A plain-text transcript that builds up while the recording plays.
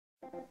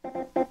Let's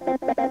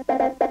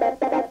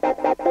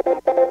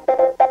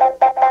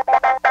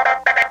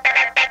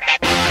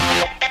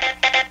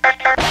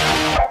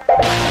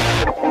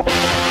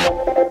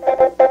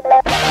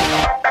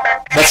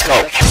go.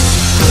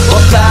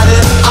 What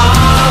planet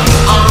are we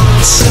on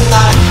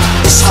tonight?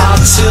 It's hard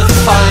to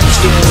find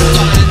you.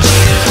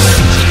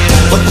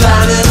 What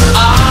planet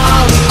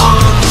are we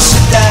on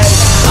today?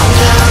 I've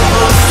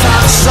never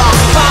felt so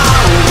far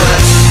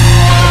away.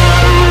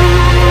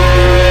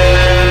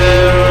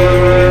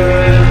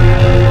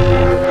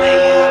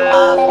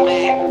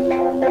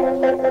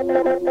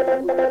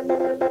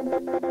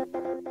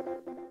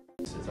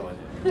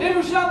 Davey,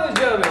 ladies and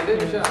gentlemen,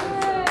 Davey.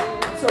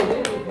 So we're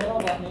going to be panel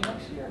about me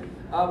next year.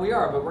 We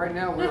are, but right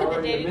now we're The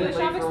already Davey a minute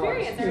late for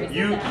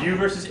experience. You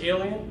versus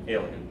Alien?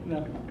 Alien.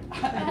 No.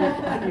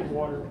 I need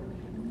water.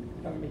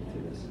 I'm make it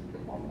through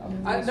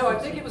this. No, I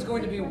think it was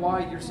going to be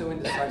why you're so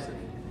indecisive,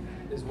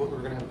 is what we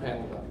were going to have a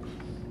panel about.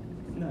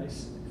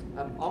 Nice.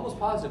 I'm almost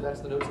positive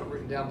that's the notes that were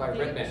written down by Davey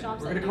Redman.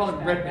 Deschamps We're going to said call him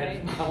douchebag,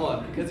 Redman right? from now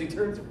on because he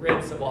turns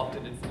red so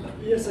often. It's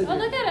Yes, I do. Oh,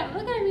 look at him.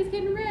 Look at him. He's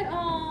getting red.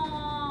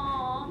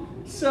 Aww.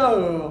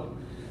 So,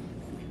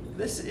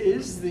 this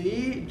is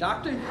the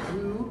Doctor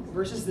Who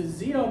versus the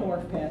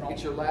Xenomorph panel.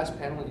 It's your last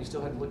panel and you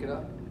still had to look it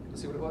up to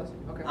see what it was?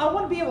 Okay. I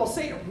want to be able to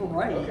say it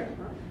right. Okay.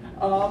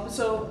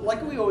 So,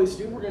 like we always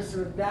do, we're going to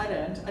start at that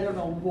end. I don't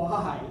know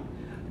why,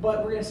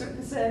 but we're going to start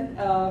this end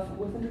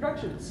with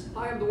introductions.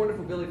 Hi, I'm the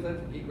wonderful Billy Flynn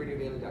from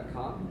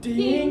GeekRadioDaily.com.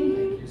 Ding!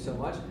 Thank you so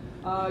much.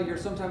 Your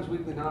sometimes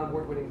weekly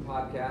non-award-winning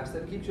podcast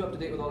that keeps you up to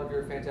date with all of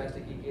your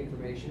fantastic geeky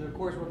information. And of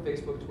course, we're on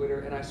Facebook,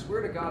 Twitter, and I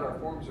swear to God, our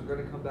forums are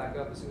going to come back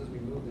up as soon as we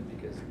move them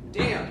because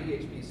damn,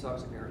 PHP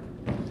sucks apparently.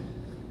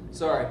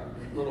 Sorry,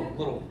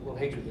 little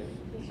hatred there.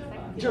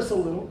 Just a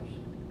little.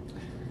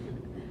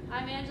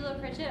 I'm Angela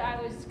Pritchett.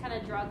 I was kind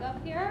of drug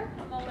up here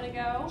a moment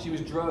ago. She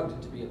was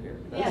drugged to be up here.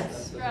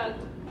 Yes, drugged.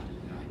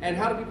 And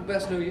how do people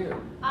best know you?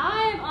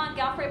 I'm on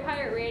Gallifrey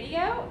Pirate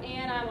Radio,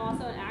 and I'm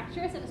also an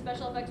actress and a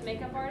special effects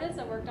makeup artist.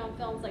 I worked on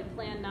films like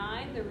Plan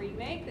 9, the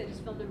remake that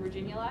just filmed in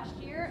Virginia last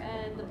year,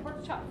 and the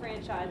Pork Chop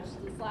franchise,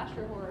 the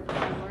slasher horror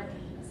film where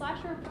the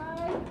slasher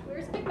guy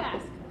wears a big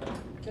mask,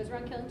 goes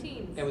around killing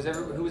teens. And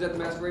who was at the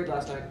masquerade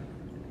last night?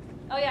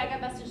 Oh yeah, I got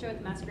Best in Show at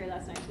the Masquerade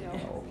last night too.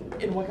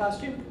 In what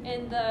costume?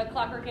 In the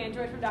Clockwork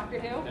Android from Doctor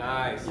Who.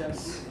 Nice.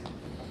 Yes.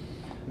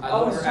 I I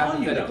love was her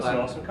telling you that apathetic was an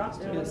laugh. awesome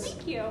costume. Yes.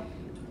 Thank you.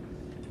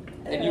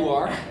 And you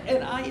are?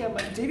 And I am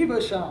Davey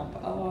Beauchamp,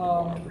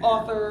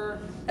 author,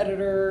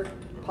 editor,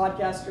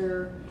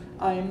 podcaster.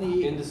 I am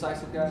the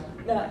Indecisive guy?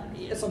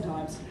 yeah,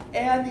 sometimes,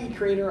 and the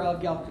creator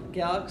of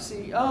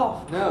Galaxy.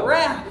 Oh No.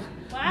 crap!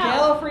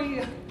 Wow.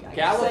 Gallifrey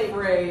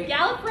Gallifrey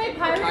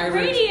Pirate Pirate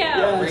Radio.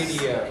 Yes.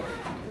 Radio.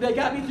 They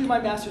got me through my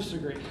master's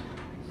degree.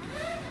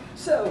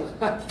 So,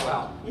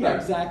 Wow. yeah,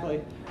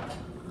 exactly.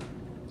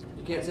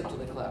 You can't zip till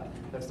they clap.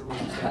 That's the rule.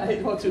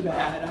 Well, too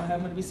bad. I'm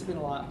going to be sipping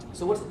a lot.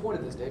 So what's the point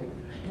of this, David?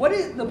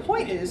 The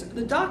point is,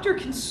 the Doctor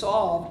can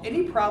solve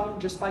any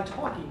problem just by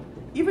talking.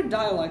 Even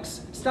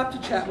dialects stop to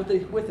chat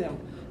with him.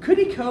 Could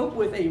he cope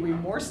with a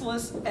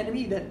remorseless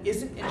enemy that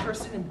isn't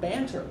interested in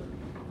banter?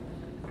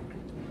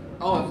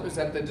 Oh, is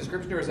that the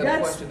description or is that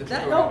a question that you're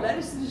No, throwing that out?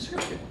 is the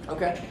description.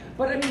 Okay.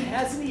 But I mean,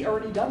 hasn't he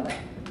already done that?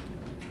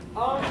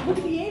 Look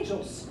at the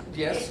Angels.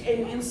 Yes.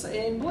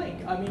 In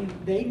Blink. I mean,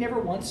 they never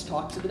once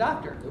talked to the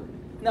Doctor. Nope.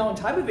 Now, in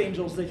Time of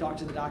Angels, they talked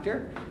to the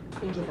Doctor.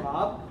 Angel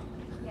Bob.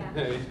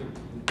 Yeah.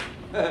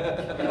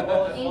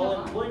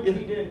 Well, in Blink,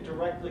 he didn't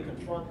directly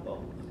confront them.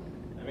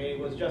 I mean,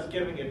 he was just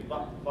giving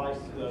advice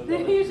to the...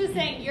 He was just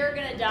saying, you're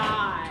gonna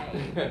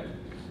die.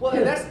 Well,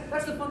 and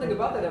that's the fun thing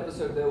about that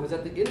episode, though, is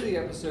at the end of the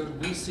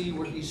episode, we see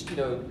where he's,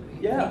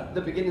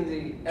 the beginning of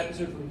the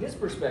episode from his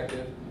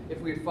perspective, if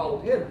we had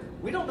followed him,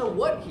 we don't know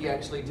what he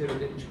actually did or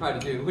didn't try to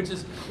do, which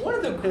is one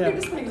of the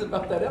greatest things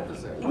about that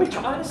episode. Which,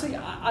 honestly,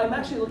 I'm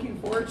actually looking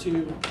forward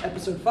to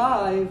episode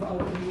 5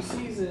 of the new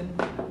season,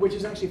 which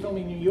is actually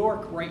filming in New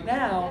York right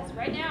now. Yes,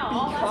 right now,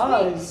 all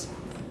last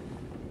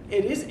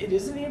Because it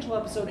is an Angel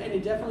episode, and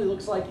it definitely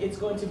looks like it's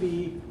going to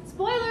be...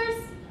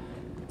 Spoilers!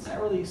 It's not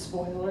really a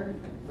spoiler.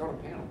 They're on a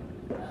panel.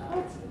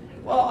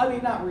 Well, I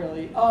mean, not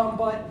really.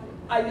 But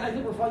I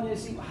think we're finally going to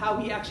see how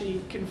he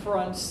actually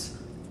confronts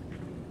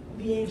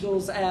the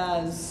Angels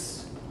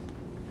as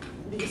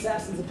the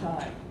Assassins of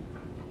Time.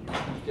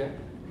 Okay.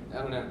 I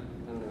don't know.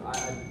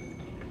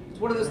 It's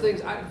one of those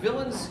things.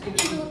 Villains.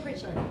 Angela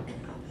Pritchett.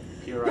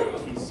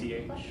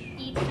 P-R-I-T-C-H.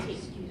 E.T.T.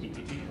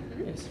 E-T-T.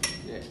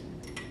 Yes.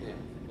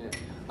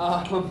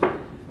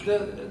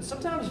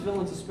 Sometimes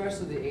villains,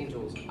 especially the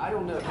Angels, I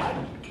don't know.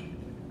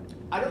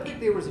 I don't think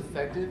they were as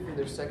effective in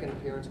their second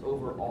appearance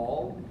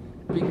overall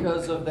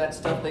because of that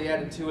stuff they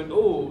added to it.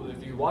 Oh,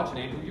 if you watch an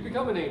angel, you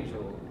become an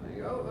angel.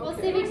 Like, oh, Well,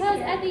 okay. see, because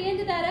at the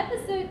end of that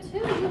episode, too,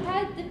 you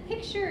had the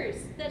pictures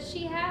that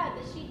she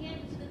handed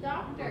to the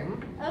Doctor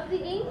of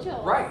the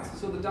angels. Right.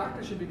 So the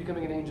Doctor should be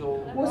becoming an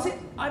angel. Well, see,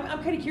 I'm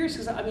kind of curious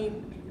because, I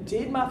mean,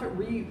 did Moffat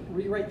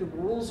rewrite the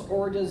rules,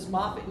 or does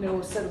Moffat know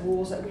a set of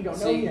rules that we don't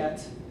know See,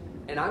 yet?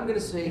 And I'm going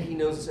to say he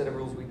knows a set of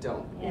rules we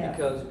don't. Yeah.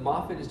 Because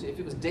Moffat is, if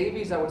it was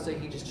Davies, I would say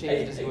he just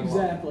changed as he went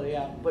along. Exactly,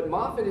 yeah. But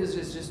Moffat is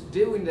just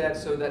doing that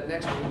so that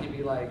next week he'd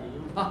be like,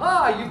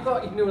 haha, you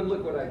thought you knew and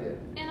look what I did.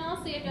 And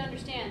also, you have to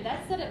understand,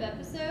 that set of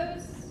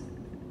episodes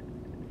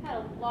had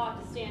a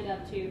lot to stand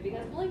up to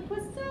because Blink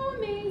was so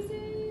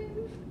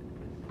amazing.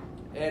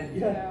 And,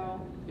 Yeah.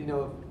 you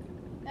know,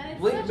 And it's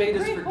Blink such made a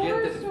us great forget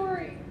horror that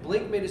story.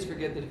 Blink made us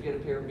forget that if you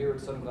had a pair of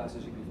mirrored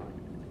sunglasses, you'd be fine.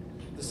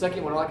 The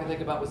second one, all I could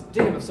think about was,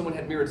 damn, if someone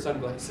had mirrored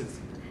sunglasses.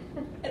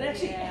 And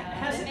actually,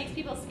 Yeah, it makes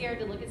people scared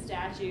to look at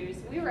statues.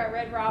 We were at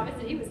Red Robin's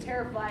and he was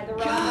terrified. The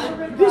God,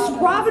 Red this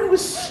Robin's. Robin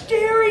was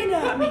staring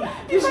at me.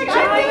 This Like,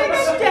 giant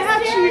I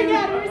statue. staring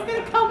at her. He's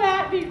gonna come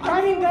at me.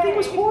 I mean, that thing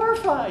was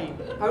horrifying.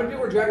 How many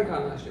people were at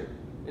DragonCon last year?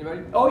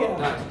 Anybody? Oh, yeah.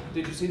 Nice.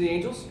 Did you see the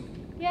angels?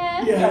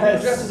 Yes. Yes. They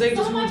were dressed as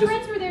angels. Some who of my would just,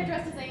 friends were there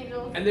dressed as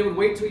angels. and they would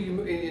wait till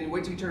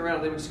you turn around.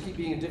 And they would just keep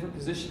being in different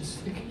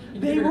positions.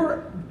 They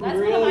were That's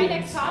brilliant. one of my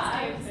next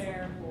I'm costumes.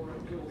 there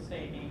for dual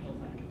state angel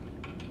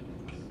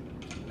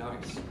thing.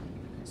 Nice.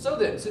 So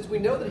then, since we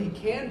know that he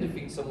can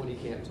defeat someone he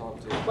can't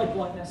talk to, Like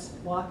Loch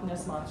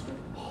Ness Monster.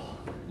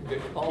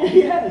 good call. Is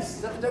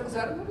Yes. that the Douglas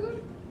Adams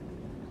episode?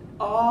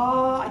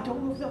 I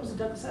don't know if that was a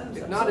Douglas Adams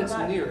If episode not, or it's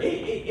near it.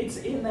 It's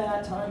in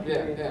that time Yeah,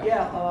 period.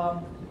 yeah.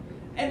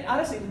 And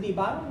honestly, the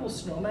abominable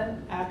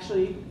snowmen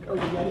actually, or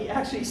the Yeti,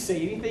 actually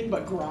say anything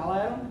but growl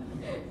at him.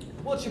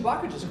 Well,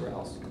 Chewbacca just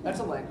growls. That's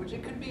a language.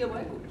 It could be a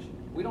language.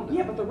 We don't know.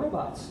 Yeah, but the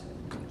robots.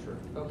 True.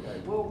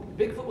 Okay. Well,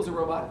 Bigfoot was a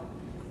robot.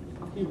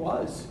 He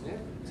was. Yeah.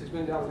 $6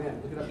 million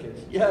man. Look it up,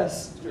 kids.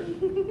 Yes.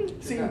 True.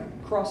 See, Okay.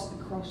 cross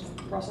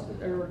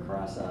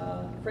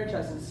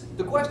franchises.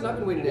 The question I've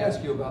been waiting to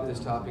ask you about this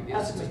topic is,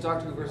 Ask since me. it's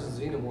Doctor Who versus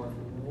Xenomorph,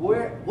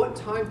 what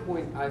time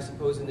point, I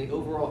suppose, in the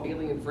overall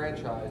Alien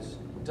franchise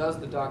does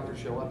the Doctor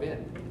show up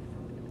in?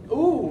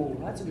 Ooh,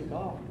 that's a good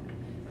call.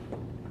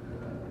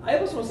 I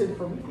almost want to say the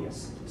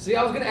Prometheus. See,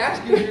 I was going to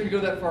ask you if you were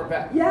going to go that far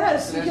back.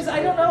 Yes, And because that's-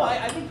 I don't know.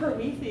 I think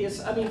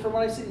Prometheus, I mean, from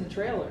what I've seen in the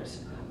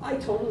trailers, I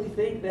totally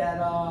think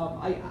that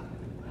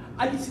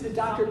I can see the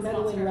Doctor Sounds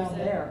meddling around scripted.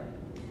 there.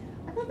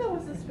 I thought that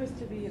was supposed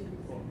to be a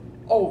prequel.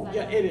 Oh,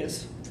 yeah, it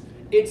is.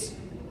 It's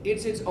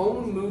its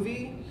own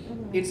movie.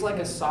 It's like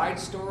a side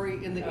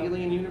story in the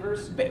Alien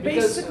universe. Because-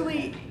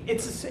 Basically,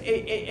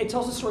 it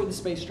tells the story of the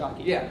space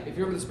jockey. Yeah, if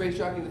you remember the space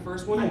jockey in the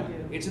first one, I do.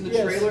 it's in the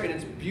Yes. trailer and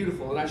it's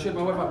beautiful. And I showed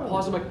my wife, I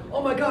paused, I'm like,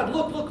 oh my god,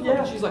 look.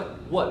 Yeah. And she's like,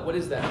 what? What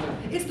is that? I'm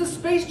like, it's the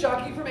space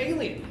jockey from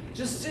Alien,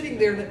 just sitting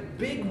there in that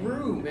big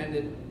room. And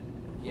it,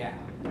 yeah.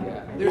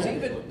 There's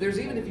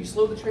even if you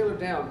slow the trailer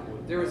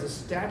down, there is a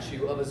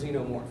statue of a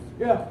xenomorph.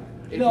 Yeah.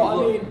 If No, you I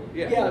look, mean,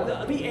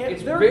 yeah.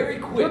 It's they're, very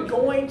quick. They're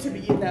going to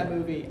be in that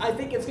movie. I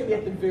think it's going to be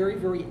at the very,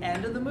 very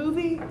end of the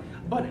movie,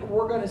 but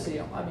we're going to see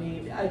him. I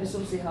mean, I just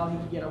don't see how he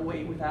can get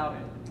away without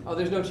it. Oh,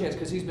 there's no chance,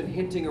 because he's been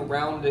hinting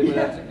around it.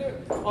 Yeah.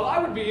 Well, I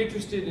would be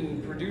interested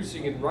in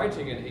producing and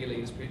writing an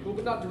Aliens prequel,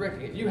 but not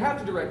directing it. You have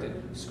to direct it.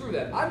 Screw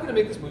that. I'm going to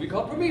make this movie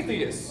called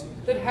Prometheus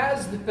that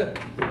has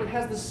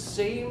the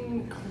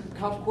same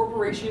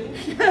corporation,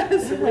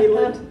 Yes,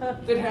 Wayland.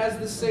 that has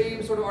the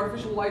same sort of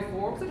artificial life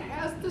forms, that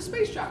has the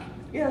space jockey.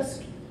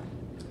 Yes.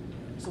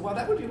 So while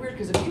that would be weird,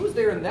 because if he was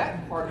there in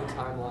that part of the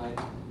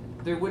timeline,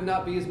 there would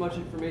not be as much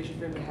information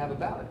for him to have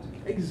about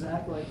it.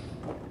 Exactly.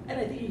 And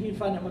I think you'd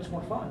find it much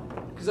more fun.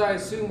 Because I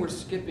assume we're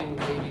skipping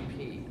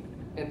AVP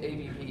and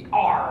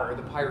AVPR,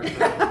 the pirate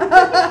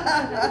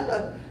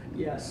group.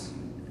 Yes.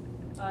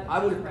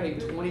 I would have paid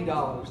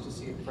 $20 to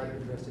see a Predator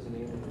dressed as an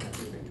alien in that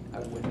movie. I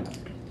would have.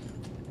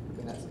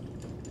 And that's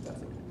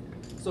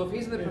it. So if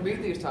he's in the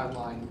Prometheus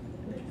timeline,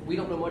 we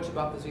don't know much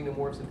about the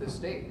xenomorphs at this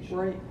stage.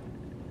 Right.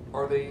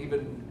 Are they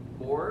even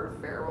more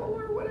feral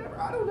or whatever?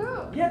 I don't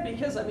know. Yeah,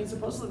 because, I mean,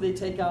 supposedly they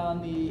take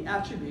on the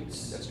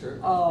attributes That's true.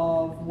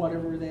 of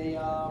whatever they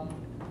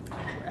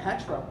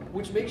hatch from.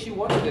 Which makes you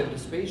wonder then, the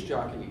space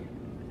jockey.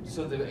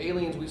 So the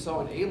aliens we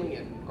saw in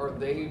Alien, are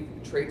they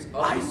traits of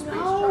I the space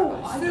know.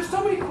 jockey? There's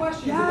so many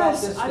questions about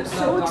this. Yes, I'm that's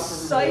so not Doctor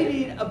Who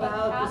related. excited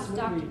about Past this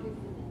Doctor movie.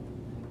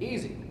 Who.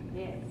 Easy.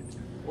 Yes.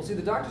 Well, see,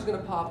 the Doctor's going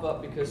to pop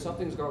up because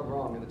something's gone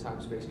wrong in the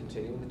time-space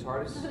continuum. The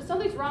TARDIS.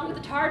 Something's wrong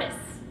with the TARDIS.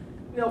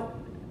 You know,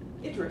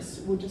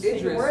 Idris will just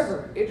take it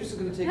wherever. Idris is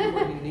going to take it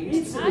where he needs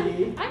Needs to. to I'm be.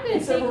 going to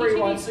It's think where he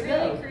you wants should to be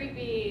really go.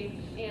 creepy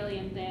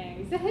alien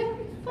things.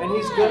 And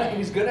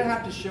he's gonna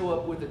have to show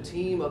up with a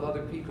team of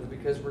other people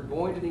because we're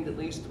going to need at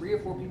least 3 or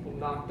 4 people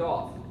knocked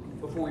off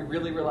before we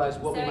really realize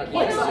what we So might it be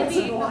Like can't doing. Silence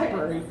in the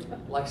Library.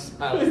 Like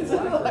Silence in It's the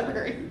in the Library.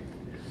 library.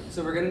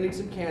 So we're going to need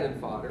some cannon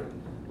fodder.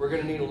 We're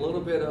going to need a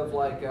little bit of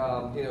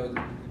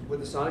with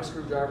the sonic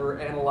screwdriver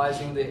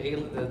analyzing the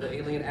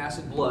alien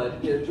acid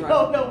blood.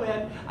 No,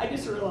 man. I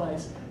just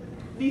realized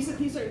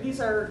these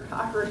are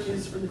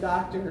cockroaches for the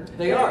Doctor.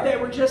 They are. They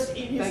were just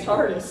in his Thank you.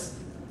 TARDIS.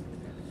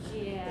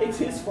 Yeah. It's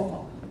his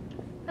fault.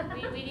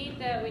 We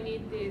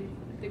need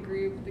the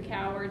group, the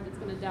coward that's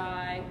gonna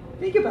die.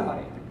 Think about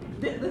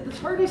it. The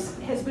TARDIS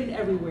has been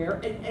everywhere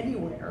and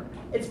anywhere.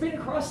 It's been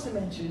across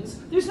dimensions.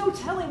 There's no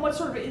telling what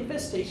sort of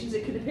infestations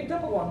it could have picked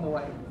up along the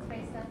way.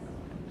 Space dust.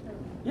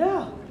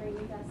 Yeah.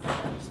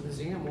 The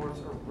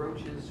xenomorphs are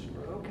roaches.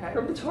 Okay.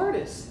 From the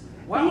TARDIS.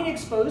 Wow. Being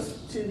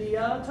exposed to the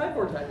time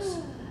vortex.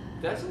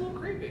 That's a little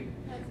creepy.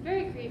 That's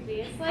very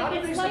creepy. It's How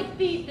like did it's they like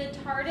the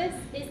TARDIS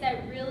is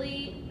that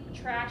really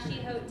trashy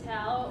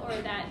hotel or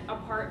that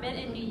apartment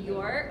in New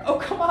York. Oh,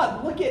 come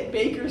on. Look at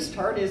Baker's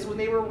TARDIS when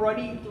they were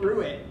running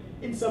through it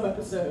in some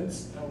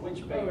episodes.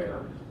 Which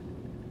Baker?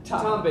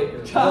 Tom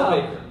Baker. Tom.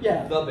 The Baker.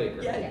 Yeah. The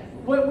Baker. Yeah.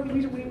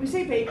 When we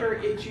say Baker,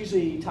 it's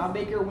usually Tom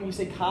Baker. When you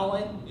say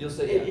Colin, You'll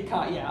say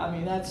yeah. I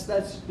mean, that's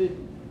the.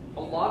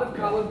 A lot of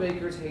Colin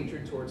Baker's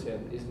hatred towards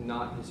him is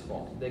not his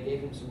fault. They gave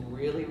him some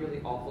really, really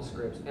awful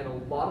scripts, and a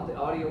lot of the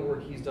audio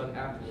work he's done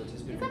afterwards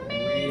has been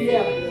really,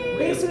 Yeah. really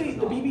Basically, the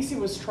phenomenal. BBC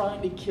was trying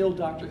to kill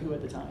Doctor Who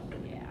at the time.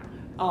 Yeah.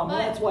 And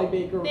that's why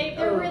Baker. They're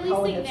or Colin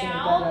releasing had so many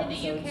now bad in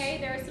the episodes. UK.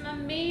 There are some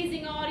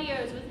amazing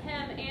audios with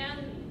him and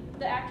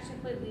the actress who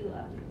played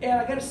Leela. And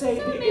I gotta say,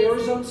 So the amazing.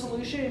 Arizona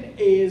solution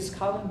is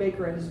Colin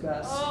Baker at his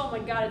best. Oh my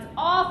god, it's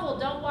awful.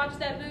 Don't watch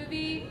that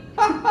movie.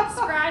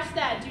 Scratch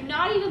that. Do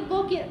not even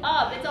look it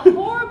up. It's a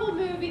horrible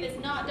movie that's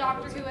not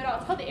Doctor Who at all.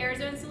 It's called The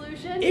Arizona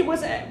Solution. It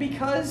was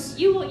because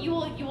You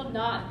will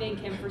not thank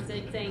him for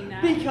saying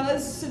that.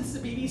 because since the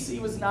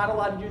BBC was not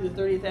allowed to do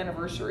the 30th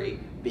anniversary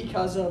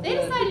because of They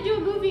decided to do a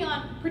movie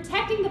on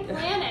protecting the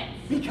planet.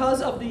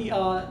 because of the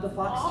Fox TV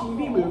Awful.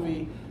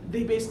 movie,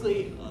 they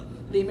basically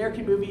the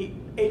American movie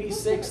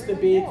 '86, the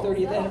big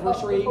 30th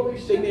anniversary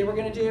thing they were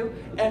going to do,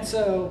 and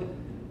so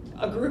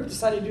a group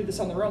decided to do this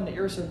on their own, the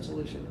Arizona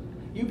Solution.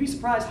 You'd be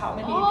surprised how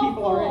many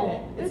people are in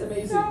it. It's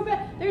amazing. So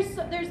bad.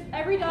 There's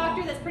every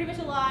doctor that's pretty much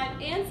alive,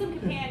 and some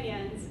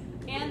companions,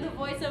 and the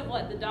voice of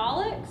what, the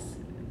Daleks,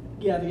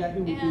 Yeah, the guy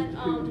who would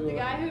and do the it.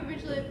 guy who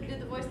originally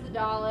did the voice of the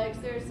Daleks.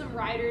 There's some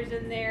writers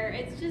in there.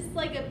 It's just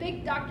like a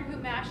big Doctor Who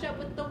mashup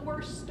with the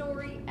worst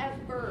story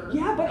ever.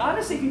 Yeah, but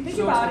honestly, if you think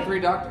So it's about the it, Three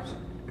Doctors?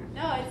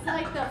 No, it's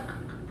like the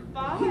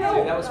five. You know-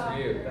 See, that was for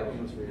you. That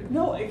one was for you.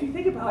 no, if you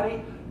think about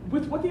it,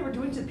 with what they were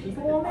doing to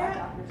people on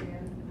that,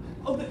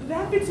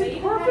 that fits They in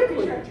even had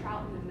perfectly. Richard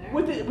Troughton in there.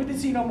 With the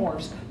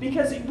xenomorphs,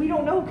 because we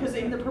don't know, because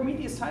in the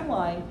Prometheus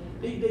timeline,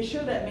 they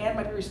show that man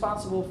might be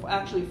responsible for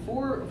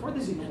the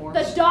xenomorphs.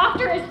 The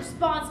Doctor is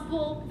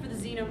responsible for the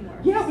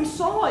xenomorphs. Yeah, we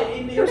saw it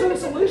in the Arizona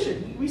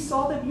Solution. We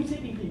saw them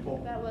mutating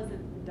people. That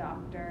wasn't the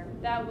Doctor.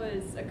 That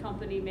was a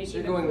company So making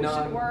you're the going pollution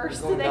non- worse,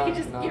 you're so going they could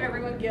just non- give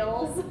everyone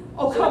gills.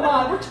 Oh come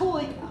on, we're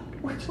totally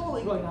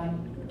going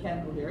on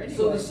chemical here. Anyway.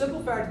 So the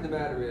simple fact of the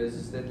matter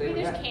is that I they mean,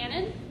 would, there's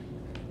canon.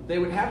 they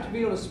would have to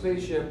be on a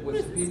spaceship with What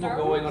some is it, people Star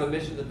going Wars? on a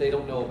mission that they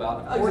don't know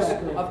about.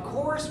 Exactly. Of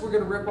course, we're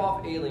going to rip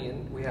off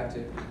Alien. We have to,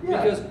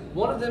 Yeah. because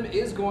one of them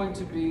is going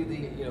to be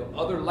the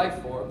other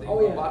life form, the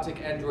Oh, yeah.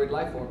 robotic android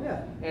life form,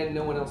 Yeah. and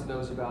no one else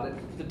knows about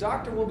it. The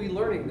Doctor will be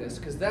learning this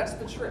because that's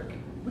the trick.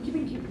 we can be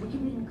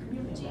chameleon.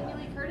 Jamie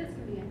Lee Curtis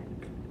can be in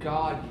it.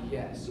 God,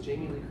 yes,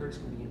 Jamie Lee Curtis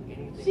can be in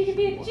anything. She could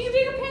be wants.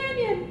 a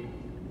companion.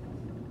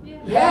 Yeah.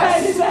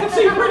 Yes, it's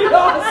actually pretty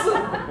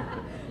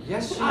awesome.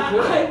 Yes, she I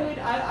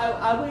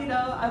could. would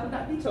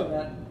not veto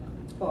that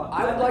thought.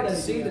 I would like to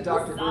that see idea. the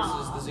Doctor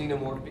versus the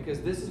Xenomorph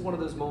because this is one of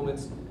those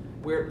moments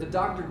where the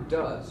Doctor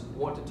does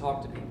want to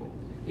talk to people.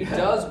 He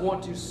does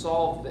want to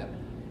solve them.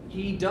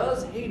 He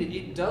does hate it.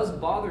 It does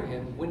bother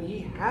him when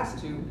he has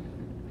to.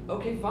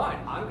 Okay, fine.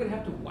 I'm gonna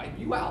have to wipe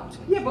you out.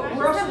 Yeah, but I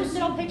we're just have also this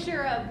little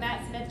picture of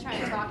Matt Smith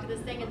trying to talk to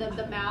this thing and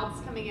the mouths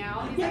coming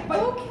out. He's yeah, like, but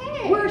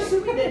okay. we're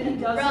assuming that he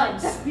doesn't Run.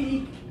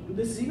 speak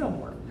the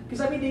xenomorph.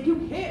 Because I mean, they do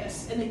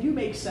hiss and they do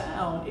make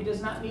sound. It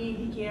does not mean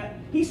he can't.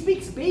 He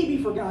speaks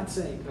baby, for God's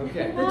sake.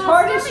 Okay. The Oh,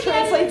 TARDIS sorry,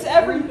 translates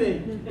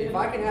everything. If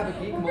I can have a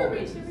geek moment,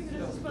 It's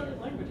a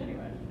splendid language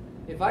anyway.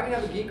 if I can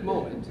have a geek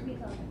moment,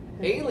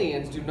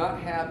 aliens do not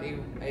have a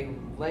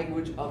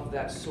language of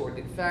that sort.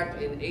 In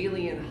fact, in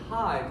Alien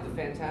Hive, the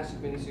fantastic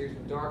miniseries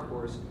from Dark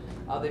Horse,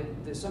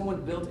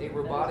 someone built a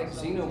robotic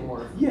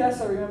xenomorph Yes,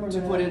 I remember to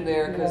that. put in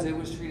there because Yeah. it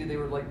was treated, they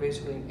were like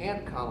basically an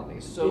ant colony.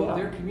 So Yeah.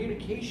 their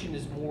communication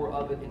is more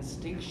of an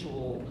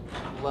instinctual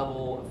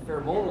level,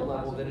 pheromonal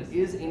level than it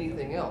is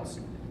anything else.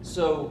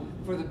 So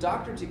for the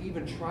Doctor to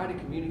even try to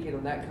communicate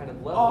on that kind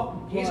of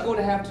level, he's but- going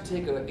to have to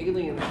take an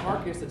alien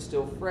carcass that's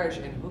still fresh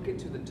and hook it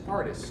to the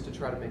TARDIS to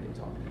try to make it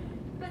talk.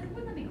 But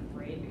wouldn't that be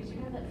great? Because you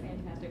have that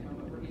fantastic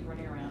moment where he's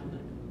running around,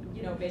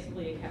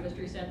 basically a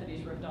chemistry set that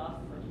he's ripped off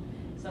from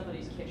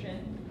somebody's kitchen,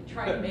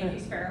 trying to make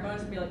these pheromones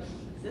and be like,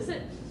 is this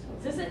it?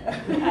 Is this it?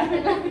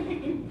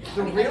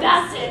 The real-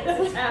 That's it.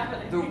 It's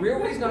happening. The real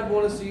reason I'd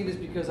want to see it is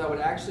because I would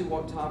actually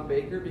want Tom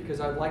Baker, because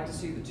I'd like to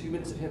see the 2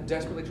 minutes of him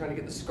desperately trying to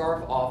get the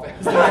scarf off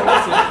as the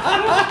medicine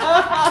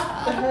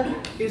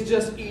is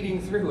just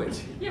eating through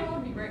it. Yeah, what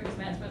would be great was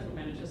Matt Smith would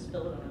manage to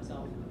spill it on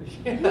himself.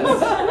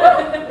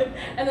 Yes.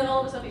 And then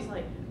all of a sudden he's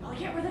like, oh, I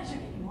can't wear that shit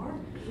anymore.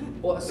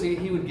 Well, see,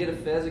 he would get a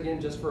fez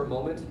again just for a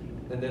moment,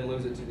 and then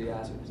lose it to the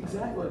acid.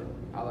 Exactly.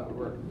 How that would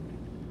work.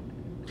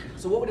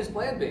 So what would his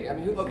plan be? I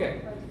mean,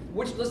 okay,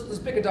 Let's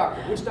pick a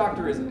doctor. Which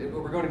doctor is it?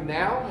 Are we going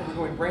now? Are we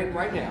going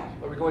right now?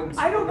 Are we going?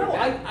 I don't know. now?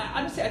 I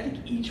honestly, I think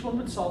each one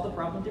would solve the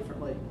problem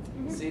differently.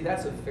 See,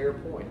 that's a fair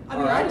point. I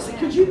mean, honestly,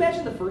 could you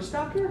imagine the first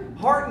doctor?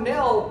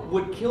 Hartnell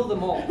would kill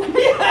them all.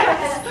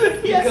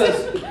 Yes.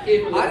 Because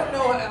if I don't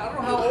know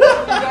how old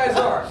you guys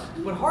are,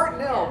 but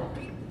Hartnell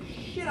beat the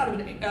shit out of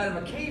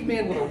a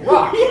caveman with a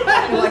rock.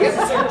 Yes. Like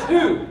episode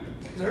 2.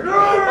 He's like,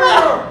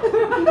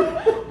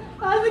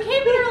 The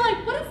cavemen are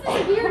like, what is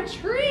this weird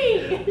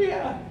tree?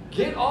 Yeah.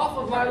 get off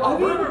of my I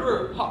mean,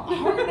 lawn.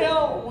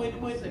 Hartnell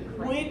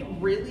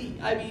would really,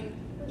 I mean,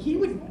 he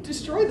would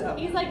destroy them.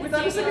 He's like the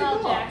without a Samuel second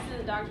L. thought. Jackson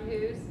of Doctor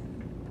Who's.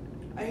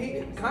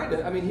 Kind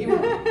of. I mean, he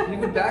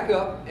would back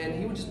up and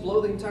he would just blow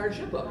the entire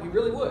ship up. He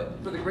really would,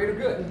 for the greater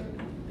good.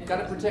 Got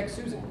to protect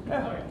Susan.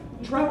 Yeah.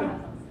 Trevor,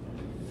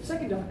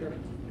 second doctor.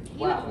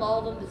 He would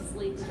lull them to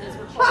sleep with his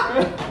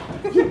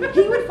recorder.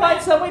 He would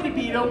find some way to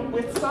beat him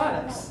with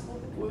sonics.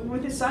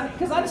 With his sonic,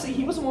 because honestly,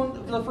 he was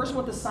the first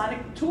one with the sonic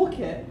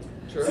toolkit.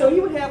 Sure. So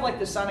he would have like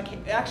the sonic.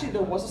 Actually,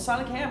 there was a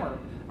sonic hammer,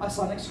 a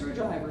sonic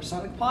screwdriver,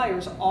 sonic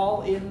pliers,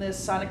 all in this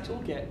sonic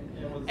toolkit.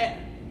 It was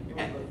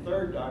the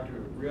third doctor who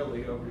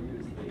really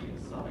overused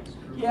the sonic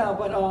screw. Yeah,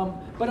 but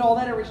all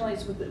that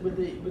originates with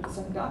the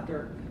second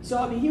doctor. So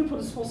I mean, he would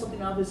pull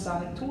something out of his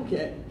sonic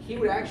toolkit. He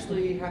would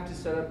actually have to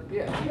set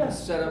up.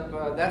 Set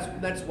up.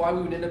 That's why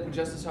we would end up with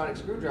just a sonic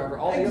screwdriver.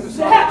 All the other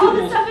Exactly. All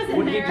the sonic stuff is tools in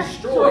would there. be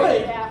destroyed.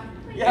 Right. Yeah.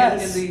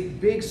 Yes. And the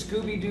big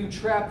Scooby-Doo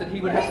trap that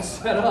he would have to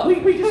set up.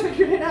 We just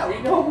figured it out.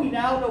 We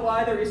now know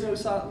why there is no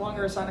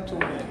longer a sonic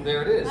toolkit.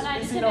 There it is. And I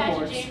just It's in our imagine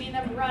boards. Jamie and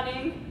them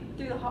running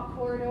through the hot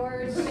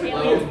corridors, with Oh,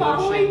 aliens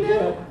following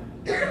them.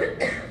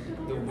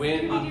 The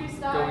wind Scooby-Doo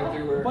style. going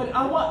through her. But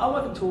I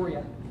want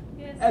Victoria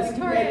Yes, as the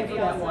Victoria companion would for be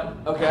that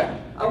awesome. one. Okay.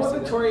 I want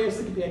Victoria as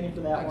the companion for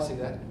that I one. can see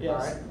that. Yes.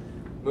 All right.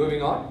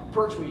 Moving on.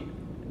 Perchweet.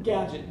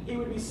 Gadget. It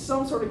would be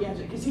some sort of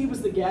gadget because he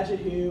was the gadget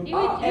who. He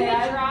would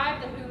and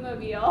drive the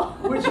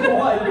Who-mobile. which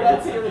one?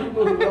 That's the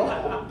movie.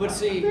 But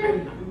see,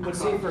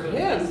 for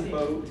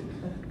him,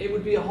 it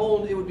would be a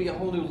whole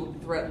new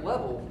threat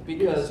level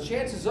because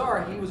chances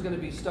are he was going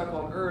to be stuck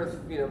on Earth,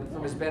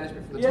 from his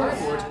banishment from the Yes.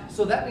 Time Lords.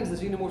 So that means the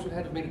Xenomorphs would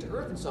have to have made it to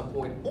Earth at some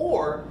point,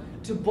 or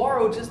to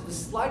borrow just the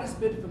slightest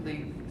bit from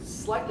the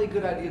slightly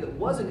good idea that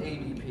was an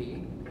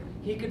AVP.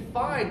 He could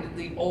find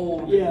the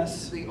old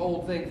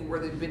thing from where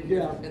they've been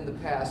here in the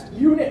past.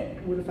 Unit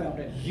would have found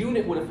it.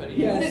 Unit would have found it.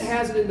 Yes. Unit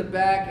has it in the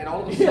back, and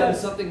all of a sudden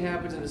Yes. something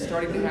happens and it's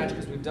starting to hatch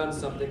because we've done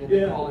something, and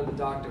they call in the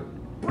doctor.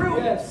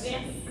 Brilliant. Yes.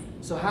 Yes.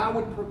 So how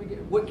would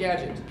what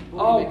gadget?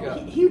 What would he make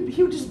up?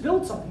 He would just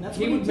build something. That's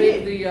He what would he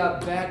make did.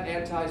 the bat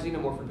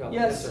anti-xenomorph repellent.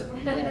 Yes. sir.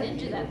 Then a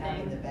ninja that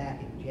having thing. the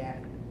back and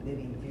Jack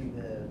living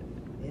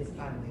through his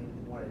time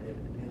loop, one of the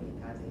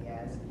million times he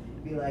has,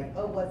 be like,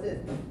 oh, what's this?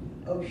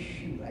 Oh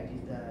shoot, I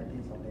just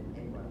did something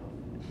and run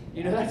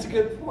off. That's a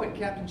good point.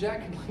 Captain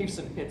Jack can leave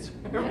some hints.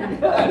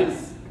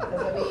 Yes.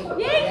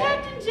 Yay,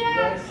 Captain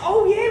Jack!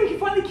 Oh yeah, we can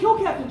finally kill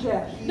Captain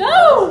Jack.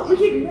 No! We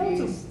can melt him.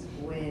 Introduced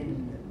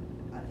when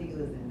I think it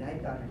was the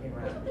Ninth Doctor came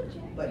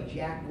around, but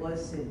Jack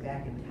was sent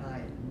back in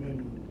time many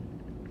times.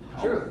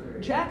 Sure.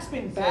 Jack's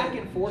been back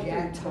and forth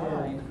Jack through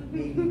time.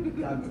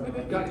 maybe done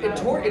something. God,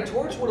 in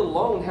Torchwood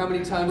alone, how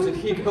many times did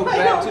he go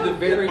back to the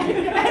very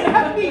beginning? And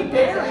have me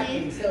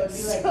buried. So it'd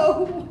be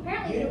like,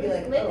 Apparently, You'd he be was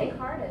like, lived oh, in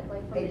Cardiff,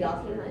 like from hey, the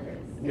doctor.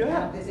 1800s. we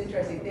have this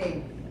interesting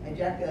thing, and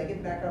Jack be like in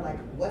the background like,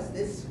 what's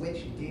this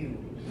switch do?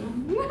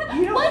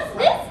 What's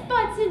this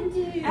button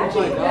do?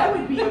 Actually, Oh my that God.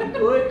 would be a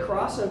good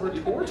crossover.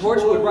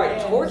 Torchwood, right?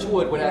 and-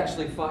 Torchwood would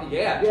actually find.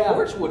 Yeah.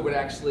 Torchwood would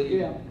actually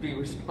Yeah. be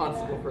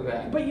responsible for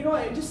that. But you know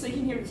what? Just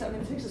thinking here, it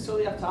takes us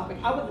totally off topic.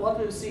 I would love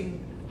to have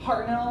seen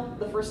Hartnell,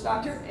 the first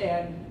Doctor,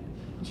 and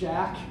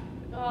Jack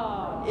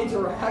Oh.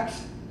 interact.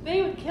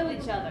 They would kill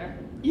each other.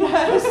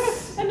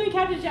 Yes. And then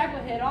Captain Jack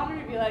would hit on her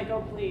and be like,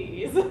 oh,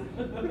 please.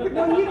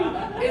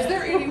 Is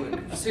there any?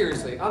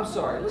 Seriously, I'm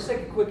sorry. Let's take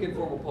a quick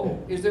informal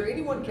poll. Is there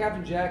anyone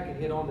Captain Jack could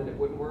hit on that it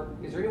wouldn't work?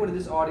 Is there anyone in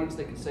this audience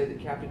that could say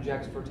that Captain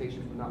Jack's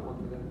flirtations would not work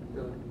with them?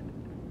 Really?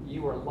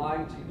 You are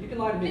lying to. You can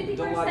lie to me, but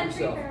don't lie to 51st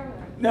century yourself.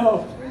 heroine.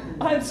 No,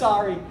 I'm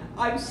sorry.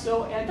 I'm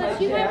so anti-Jack. But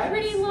she had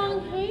pretty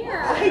long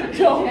hair. I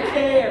don't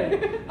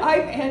care.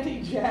 I'm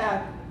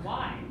anti-Jack.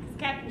 Why? Because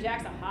Captain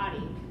Jack's a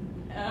hottie.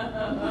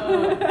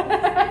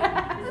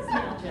 This is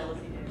not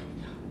jealousy,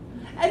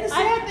 dude. And the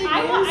sad thing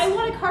I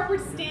want a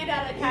cardboard stand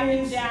out of Captain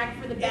is-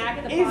 Jack for the back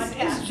of the is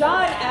podcast.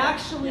 John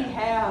actually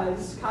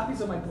has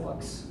copies of my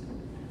books.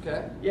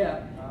 Okay.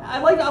 Yeah. I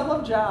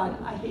love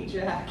John. I hate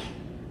Jack.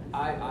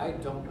 I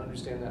don't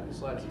understand that in the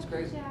slightest. It's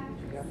crazy.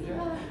 Captain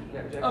Jack.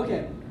 Captain Jack.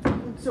 Okay.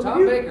 So Tom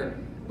we Baker.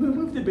 We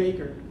moved to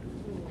Baker.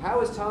 How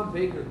is Tom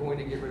Baker going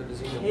to get rid of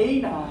the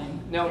Xenomorph?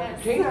 K9. Now,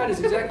 Yes. K9 is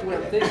exactly what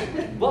I'm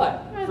thinking.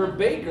 But for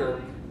Baker,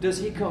 does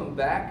he come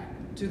back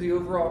to the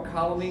overall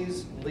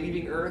colonies,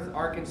 leaving Earth,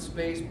 Ark in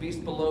space,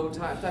 Beast below,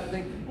 time type of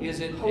thing?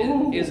 Is it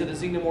Oh. is it a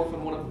Xenomorph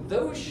on one of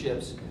those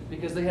ships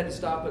because they had to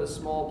stop at a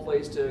small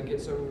place to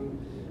get some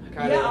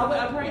kind Yeah, of?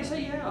 I'll probably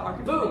say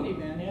Ark Boom. Infinity,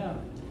 man, yeah.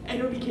 And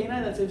it would be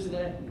K9 that saves the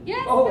day.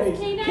 Yes, Always.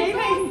 K9's K9,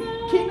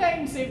 awesome.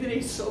 K9 saved the day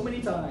so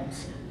many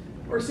times.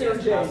 Or Sarah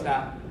Yes, Jane.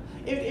 stop.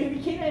 It'd be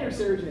K9 or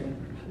Sarah Jane.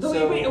 Though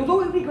So-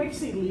 it'd be great to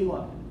see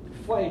Leela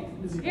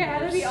fight the Xenomorphs. Yeah,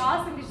 that'd be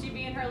awesome because she'd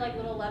be in her like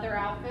little leather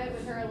outfit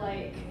with her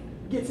like.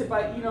 Gets it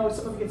by,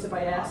 some of it gets it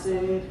by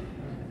acid.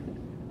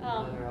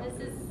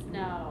 This is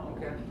no.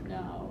 Okay.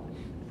 No.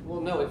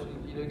 Well, no, if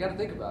you got to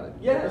think about it.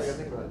 Yes. You got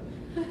to think about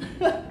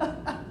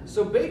it.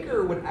 So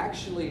Baker would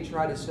actually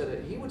try to set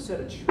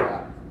a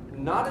trap,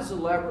 not as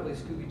elaborately as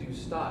Scooby-Doo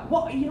style.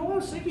 Well, you know what I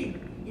was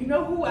thinking? You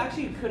know who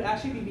could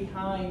actually be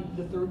behind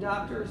the third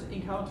Doctor's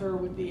encounter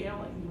with the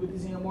alien, with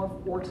the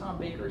Xenomorph, or Tom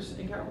Baker's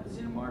encounter with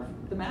the Xenomorph?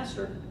 The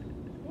Master.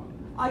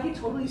 I could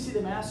totally see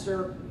the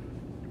Master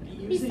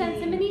using... He sends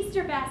him an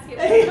Easter basket.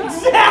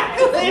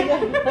 Exactly!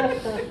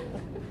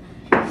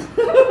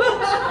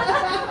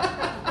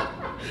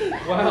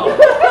 Wow.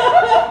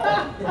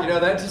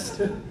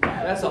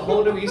 That's a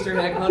whole new Easter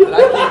egg hunt that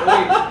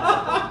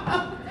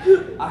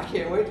I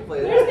can't wait to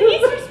play There's that. the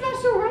Easter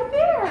special right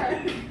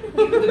there.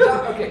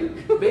 Okay,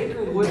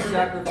 Baker would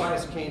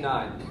sacrifice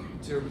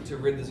K9 to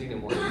rid the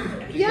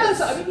Xenomorph.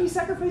 Yes, I mean, he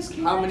sacrificed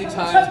K9. How many times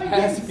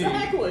has he?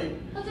 Exactly.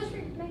 I'll just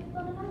make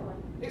another one.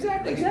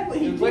 Exactly. Exactly,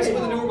 He he replaces it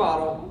did. with a newer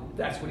model.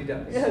 That's what he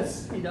does.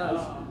 Yes, he does.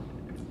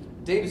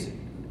 Davey.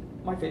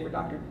 My favorite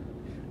Doctor.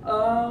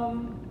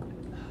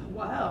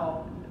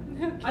 Wow.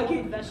 I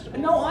could vegetables.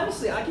 No,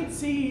 honestly, I could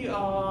see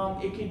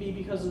it could be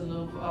because of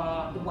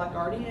the Black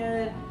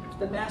Guardian,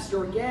 the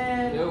Master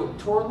again, No.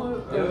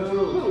 Torlu.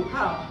 No.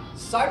 How?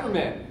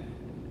 Cybermen.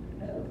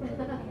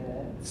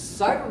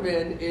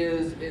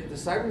 The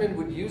Cybermen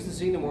would use the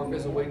Xenomorph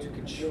as a way to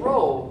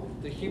control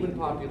the human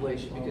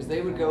population because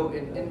they would go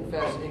and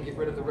infest and get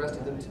rid of the rest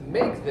of them to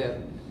make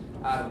them.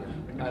 I don't know.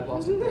 I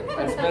lost it.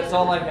 That's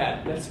all I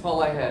had. That's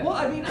all I had. Well,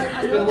 I mean,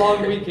 It's been a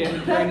long weekend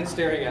and Brandon's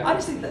staring at me.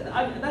 Honestly,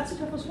 that's the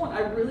toughest one. I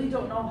really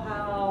don't know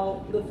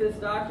how the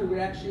Fifth Doctor would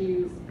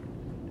actually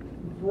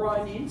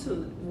run into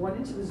the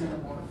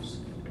Xenomorphs.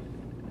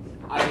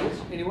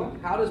 Anyone?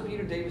 How does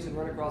Peter Davison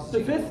run across The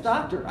Xenomorphs? Fifth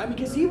Doctor. I mean,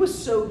 because he was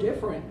so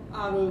different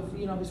out of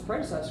his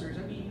predecessors.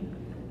 I mean,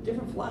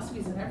 different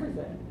philosophies and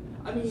everything.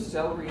 I mean,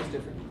 Celery is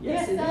different.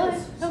 yes, it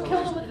Yes, is. he'll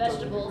kill them with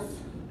vegetables.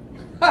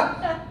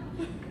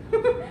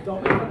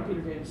 Don't make fun of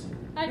Peter Davison.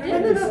 I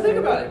No, did. think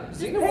about it.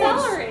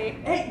 Xenomorphs. Celery.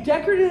 Hey,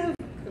 decorative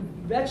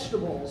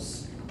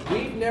vegetables.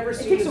 We've never It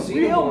seen takes a a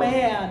real Xenomorph.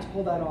 man to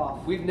pull that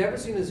off. We've never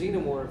seen a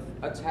Xenomorph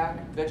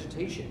attack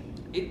vegetation.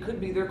 It could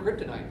be their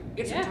kryptonite.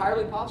 It's Yeah.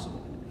 entirely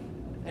possible.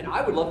 And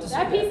I would love to see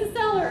That that. piece of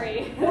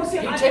celery. Well, see,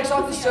 He I- takes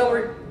off the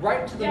celery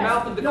right to the Yes.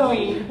 mouth of the No,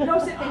 queen. no,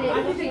 see,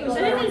 I think it goes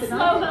And better it's with in the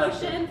slow non-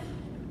 motion.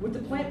 With the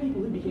plant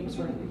people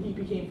he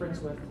became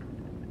friends with.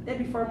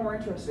 That'd be far more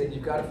Then interesting.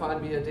 you've got to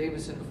find me a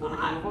Davison before we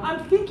can move on. I'm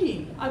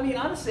thinking. I mean,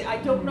 honestly, I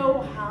don't know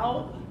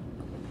how.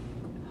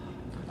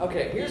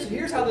 Okay,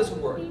 here's how this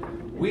would work.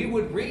 We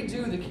would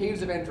redo the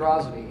Caves of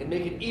Androsity and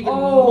make it even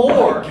Oh my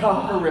more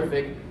God.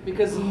 horrific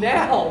because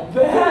now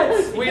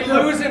That's we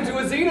lose him to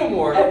a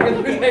Xenomorph.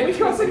 And we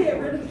can also get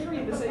rid of Harry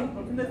in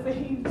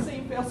the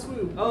same fail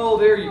swoop. Oh,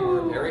 there you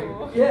were, Harry.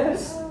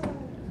 Yes.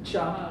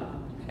 Chop.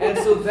 And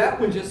so that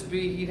would just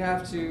be, he'd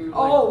have to,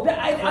 Oh,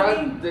 I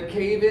crowd mean, the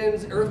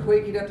cave-ins,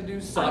 earthquake, he'd have to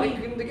do Sonic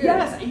and again.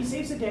 yes, he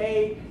saves the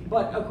day,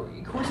 but of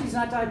course he's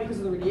not dying because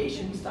of the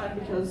radiation. He's dying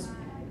because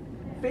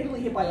fatally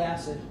hit by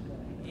acid,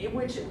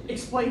 which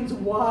explains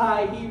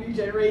why he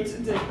regenerates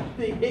into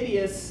the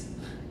hideous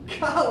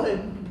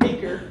Colin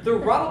Baker. The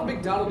Ronald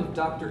McDonald of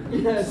Doctor Who.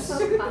 Yes.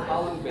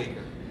 Colin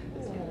Baker.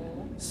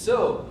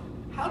 So,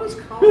 how does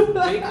Colin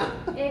Baker...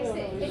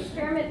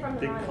 Experiment from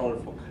the Big, mind.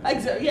 colorful.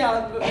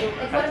 Yeah.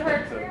 It's one of her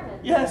experiments.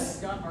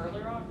 Yes. John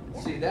Harley-Rock?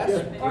 See, that's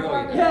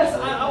brilliant. Yes.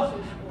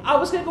 I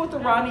was gonna go with the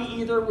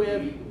Ronnie either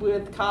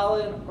with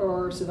Colin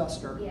or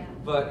Sylvester. Yeah.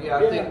 But yeah,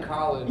 I think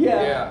Colin.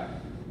 Yeah.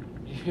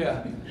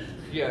 Yeah.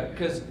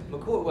 Because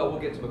McCoy. Well, we'll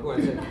get to McCoy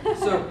in a second.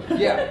 So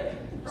yeah.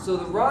 So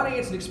the Ronnie,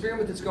 it's an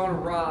experiment that's gone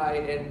awry,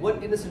 and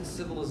what innocent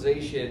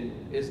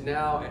civilization is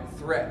now at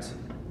threat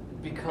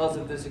because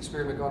of this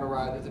experiment gone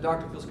awry that the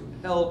Doctor feels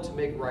compelled to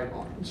make right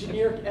on?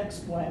 Generic X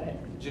planet.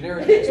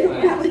 Generic It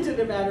explanet. really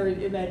didn't matter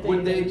in that day.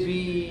 Would they It's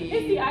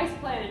the be? ice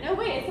planet. No,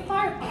 wait, it's the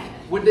fire planet.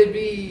 Would they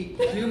be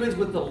humans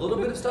with a little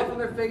bit of stuff on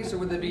their face, or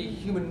would they be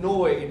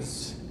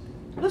humanoids?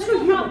 Let's go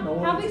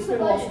humanoids. How big's It's the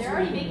been a while budget? since They're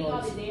already we making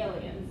all humanoids. these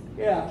aliens.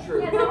 Yeah.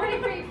 True. Yeah, they're already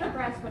pretty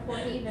progressed before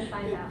he even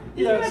finds out.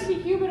 These Yes. are going to be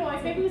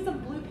humanoids, maybe with some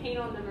blue paint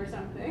on them or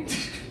something.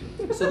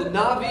 So the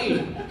Na'vi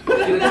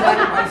get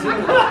attacked by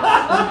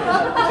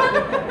Xenomorphs.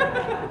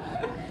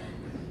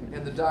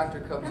 And the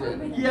Doctor comes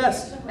in.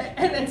 Yes.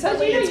 And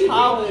sadly you know, it's you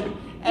Colin. You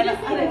And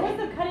just I need don't.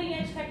 with the cutting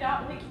edge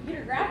technology,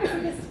 computer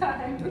graphics this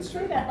time. That's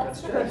true. That.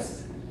 That's true.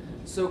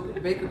 So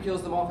Baker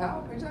kills them off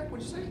how? Exactly.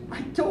 What'd you say?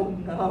 I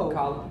don't know.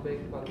 Colin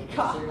Baker, by the way.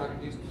 Col- So you're not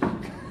confused.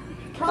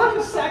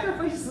 Colin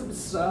sacrifices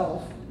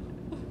himself.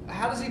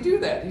 How does he do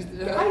that? He's.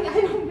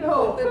 I don't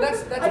know.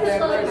 That's I bad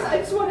just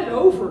writing. want it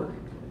over.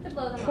 To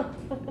blow them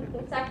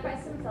up.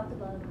 Sacrifice himself to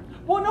blow them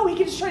up. Well, no, he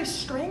could just try to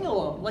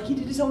strangle him like he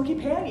did his own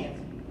companion.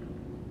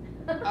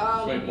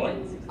 Wait, what?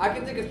 I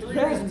can think of 3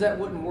 Yeah. reasons that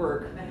wouldn't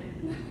work.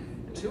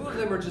 two of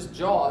them are just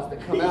jaws that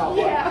come out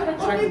Yeah,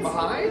 check from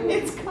behind?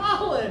 It's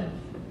Colin.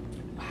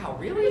 Wow,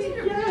 really?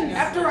 Yes.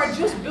 After I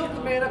just built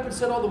the man up and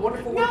said all the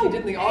wonderful work he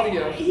did in the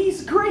audio.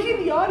 He's great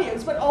in the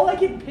audience, but all I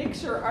can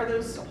picture are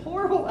those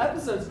horrible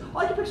episodes.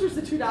 All I can picture is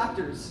the two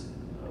doctors.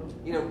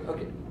 You know,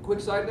 okay, quick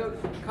side note,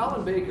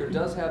 Colin Baker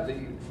does have the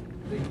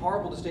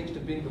horrible distinction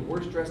of being the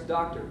worst dressed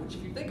doctor, which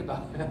if you think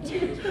about that too,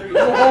 is pretty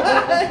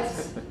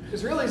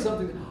it's really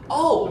something.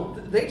 Oh,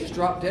 they just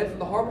dropped dead from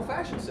the horrible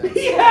fashion sense.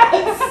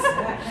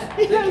 Yes!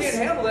 They can't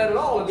handle that at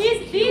all.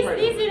 These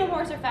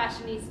xenomorphs are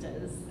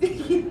fashionistas.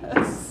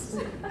 Yes.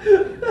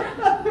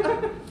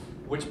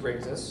 Which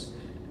brings us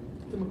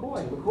The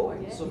McCoy. to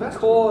McCoy. Yeah. Sylvester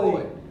McCoy.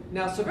 McCoy.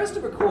 Now,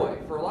 Sylvester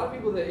McCoy, for a lot of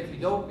people that if you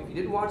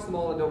didn't watch them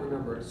all and don't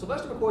remember it,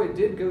 Sylvester McCoy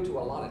did go to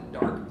a lot of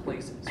dark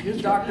places. His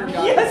doctor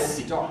got Yes!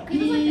 really dark. He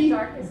was like the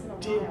darkest in a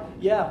did. while.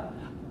 Yeah.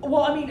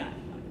 Well, I mean,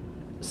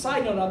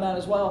 side note on that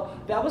as well.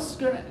 That was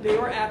gonna. They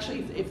were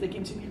actually, if they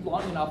continued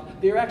long enough,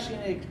 they were actually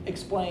going to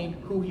explain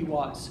who he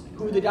was,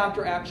 who the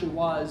doctor actually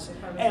was,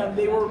 and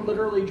they were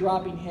literally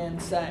dropping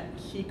hints that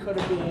he could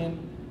have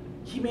been.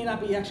 He may not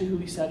be actually who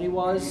he said he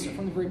was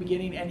from the very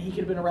beginning, and he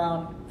could have been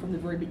around from the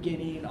very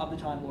beginning of the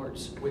Time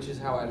Lords. Which is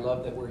how I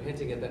love that we're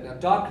hinting at that now.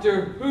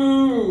 Doctor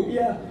Who!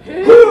 Yeah.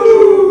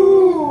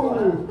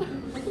 Who!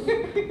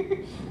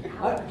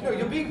 No,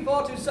 you're being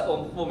far too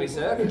subtle for me,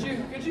 sir. Could you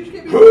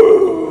get me?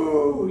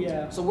 Who!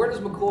 Yeah. So where does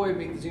McCoy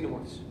meet the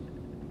Xenomorphs?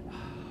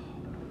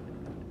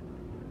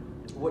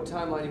 What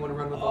timeline you want to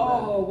run with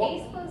on Oh, well,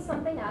 Ace blows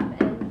something up,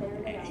 and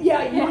there they are.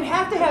 yeah. You would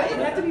have to have. It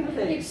would have to be with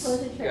The Ace.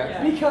 explosion triggers.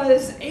 Yeah.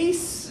 Because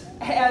Ace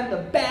and the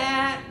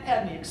bat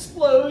and the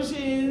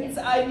explosions,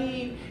 I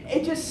mean,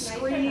 it just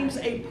screams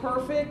a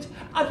perfect.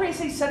 I'd probably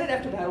say set it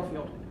after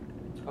Battlefield.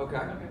 that?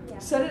 Okay. Yeah.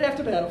 Set it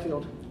after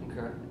Battlefield.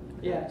 Okay.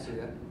 Yeah. See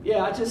that?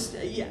 Yeah, I just,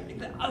 yeah.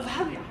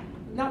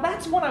 Now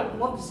that's one I would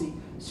love to see.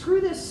 Screw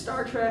this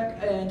Star Trek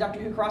and Doctor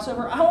Who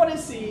crossover. I want to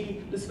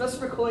see the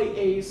Sylvester McCoy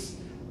Ace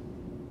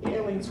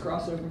Aliens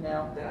crossover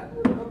now.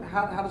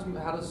 How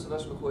does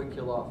Sylvester McCoy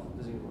kill off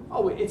the Xenomorph?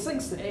 Oh, it's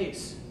thanks to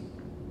Ace.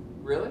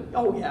 Really?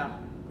 Oh, yeah.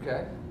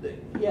 Okay.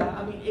 Yeah,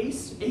 I mean,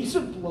 Ace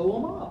would blow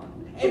him up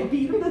and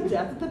beat him to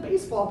death with the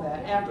baseball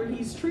bat after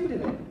he's treated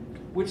it.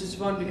 Which is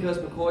fun because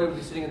McCoy would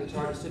be sitting in the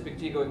TARDIS sipping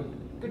tea going,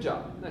 good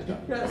job, nice job.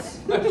 Yes.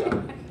 Nice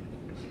job.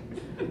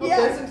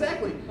 Yes,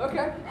 exactly.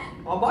 Okay.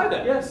 I'll buy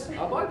that. Yes.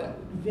 I'll buy that.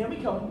 Then we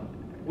come.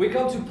 We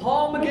come to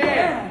Paul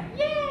McGann.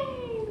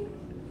 Yay!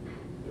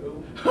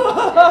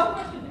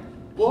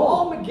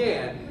 Paul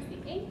McGann. Was the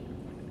eighth?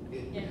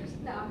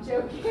 No, I'm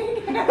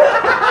joking.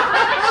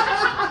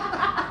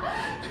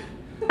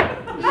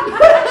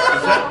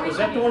 Was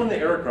that the one in the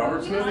Eric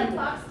Roberts He was movie? in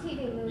Fox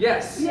TV movie.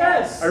 Yes.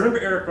 Yes. I remember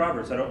Eric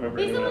Roberts. I don't remember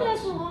He's the anyone one that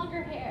has else. the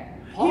longer hair.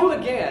 Paul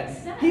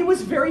McGann. He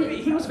was very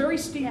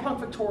steampunk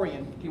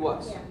Victorian. He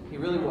was. Yeah. He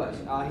really was.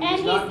 He was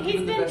And not he's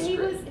given the been, best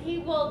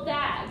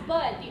script.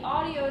 but the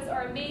audios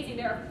are amazing.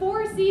 There are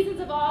 4 seasons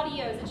of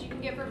audios that you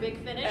can get for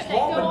Big Finish that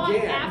Paul go on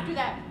McGann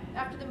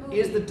after the movie.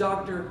 Is the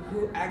Doctor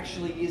who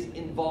actually is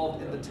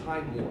involved in the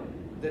Time War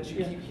that you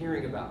Yeah. keep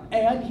hearing about.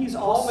 And he's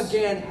Paul also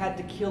McGann had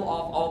to kill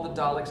off all the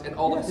Daleks and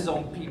all Yes. of his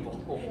own people.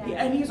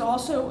 Yeah. and he's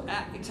also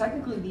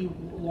technically the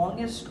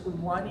longest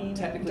running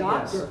Technically,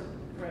 doctor.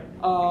 Right.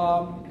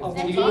 Of And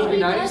He the was he in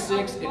does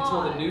 96 a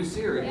until the lot. new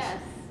series. Yes.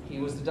 He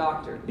was the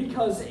Doctor.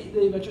 because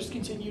the adventures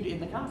continued in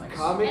the comics.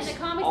 Comics, And the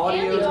comics audios,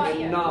 and the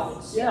audios. and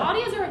novels. Yeah. The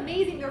audios are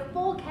amazing. They're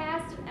full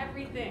cast and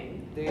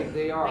everything.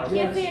 They are. I can't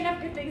Yes. say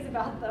enough good things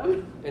about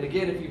them. And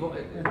again,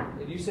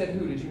 if you said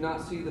who, did you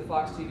not see the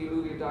Fox TV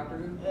movie of Doctor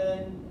Who?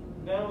 And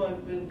now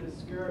I've been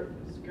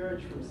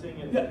discouraged from seeing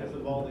it Yeah. because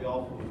of all the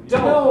awful reviews.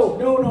 Don't.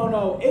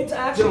 No. It's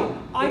actually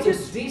Don't.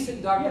 It's a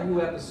decent Doctor yeah.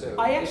 Who episode.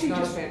 I actually it's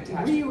not just a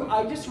fantastic one.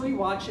 I just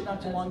rewatched it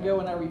not too long ago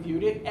and I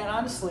reviewed it, and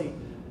honestly,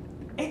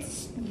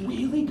 it's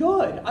really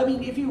good. I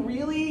mean, if you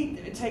really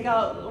take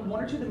out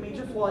one or two of the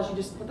major flaws, you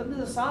just put them to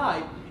the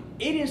side.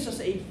 It is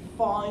just a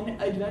fun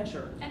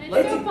adventure. And it's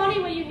Let's so see.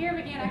 funny when you hear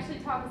McGann actually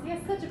talk, because he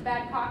has such a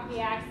bad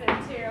Cockney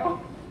accent too.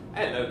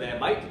 Hello there,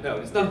 Mike. No,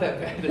 it's not that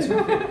bad. It's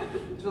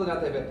really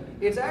not that bad.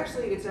 It's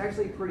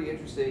actually pretty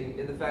interesting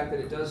in the fact that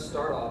it does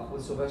start off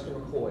with Sylvester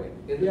McCoy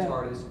in the Yeah.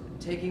 TARDIS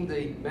taking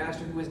the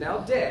Master, who is now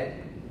dead,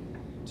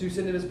 to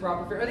send him his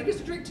proper fare. And he gets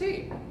to drink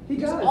tea. He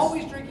He's does.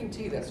 always drinking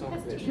tea, that son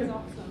of a That's bitch. just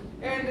awesome.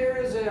 And there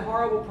is a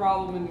horrible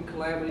problem and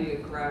calamity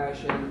and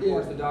crash, and of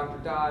course the Doctor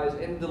dies.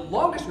 And the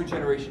longest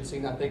regeneration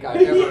scene I think I've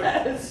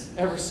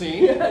ever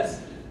seen.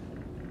 Yes.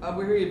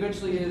 Where he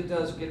eventually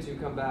does get to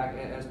come back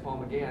as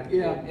Paul McGann.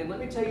 Yeah. And let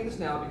me tell you this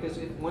now, because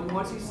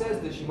once he says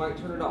this, you might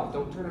turn it off.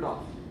 Don't turn it off.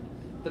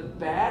 The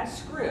bad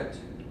script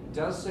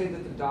does say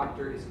that the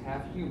Doctor is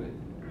half human.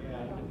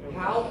 Yeah.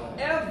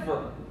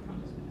 However,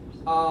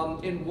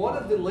 in one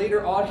of the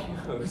later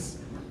audios,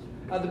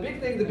 the big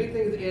thing at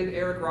the end,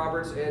 Eric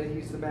Roberts, and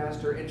he's the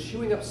Master, and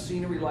chewing up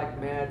scenery like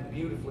mad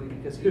beautifully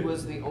because he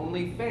was the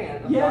only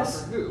fan of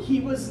Yes, Doctor Who. he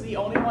was the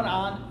only one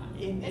on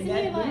in Isn't he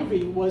that alive?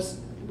 movie was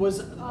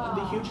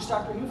the hugest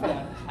Doctor Who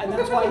fan, and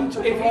that's why he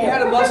took If the he role.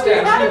 had a mustache, he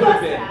would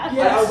have been.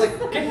 mustache. I was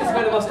like, get this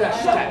man a mustache.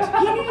 Stat.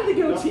 He needed the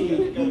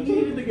goatee. He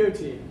needed the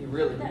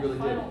really That did.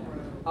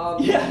 final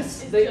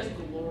Yes. It's They- just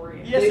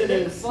glorious. Yes, they it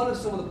make is. fun of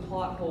some of the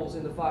plot holes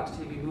in the Fox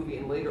TV movie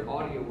and later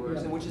audio works,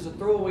 Yeah. and which is a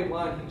throwaway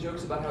line. He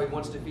jokes about how he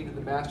once defeated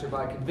the Master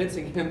by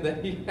convincing him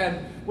that he had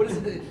what is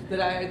it that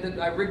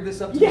I rigged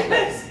this up to.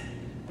 Yes.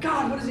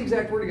 God, what is the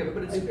exact wording of it?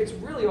 But it's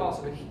really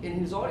awesome, and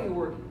his audio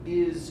work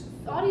is.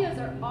 The audios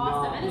are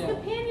awesome, and his Yeah.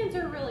 companions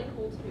are really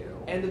cool too.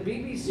 And the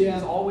BBC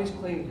has Yeah. always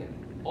claimed him.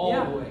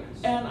 Yeah. Always.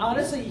 And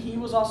honestly, he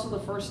was also the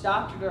first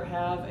Doctor to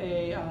have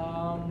a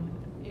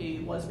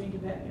lesbian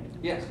companion.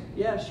 Yes.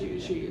 Yeah,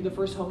 she the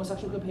first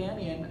homosexual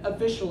companion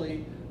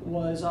officially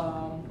was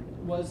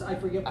I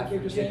forget what the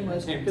character's forget name her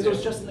was name because it was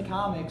too. just in the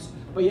comics.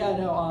 But yeah,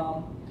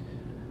 no,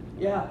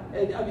 yeah.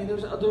 I mean,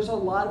 there's a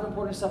lot of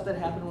important stuff that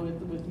happened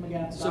with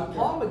McGann's So Doctor.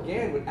 Paul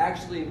McGann would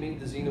actually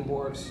meet the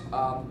Xenomorphs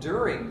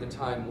during the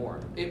Time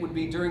Warp. It would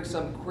be during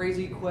some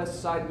crazy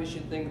quest side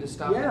mission thing to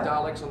stop Yeah. the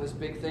Daleks on this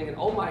big thing, and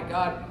oh my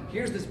God,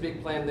 here's this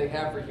big plan they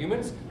have for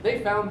humans. They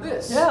found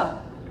this. Yeah,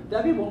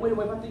 that'd be one way to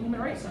wipe out the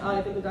human race.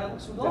 I think the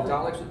Daleks would The love it.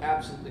 Daleks would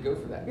absolutely go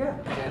for that. Yeah.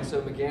 And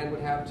so McGann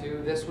would have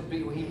to. This would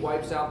be he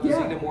wipes out the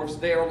Yeah. Xenomorphs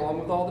there along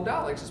with all the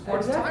Daleks as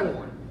part of the Time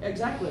Warp.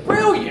 Exactly.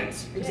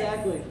 Brilliant.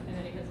 Exactly. And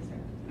then he cuts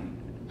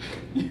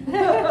his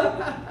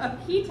hair.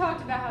 He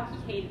talked about how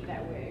he hated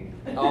that wig.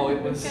 Oh,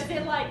 it was. Because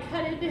it like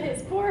cut into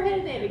his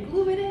forehead, they had to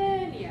glue it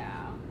in,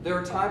 yeah. There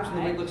are times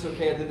when the wig looks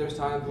okay, and then there's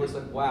times where it's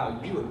like, wow,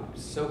 you have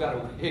so got a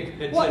wig.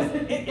 It's Well,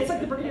 just- it's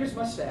like the Brigadier's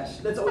mustache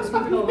that's always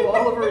moving all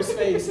over his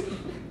face.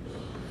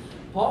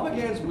 Paul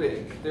McGann's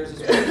wig, there's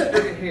this one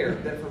straight of hair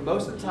that for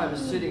most of the time is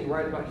sitting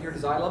right about here at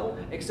his eye level,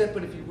 except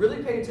but if you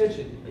really pay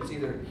attention, it's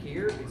either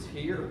here, it's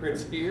here, or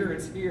it's here,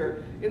 it's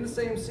here, in the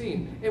same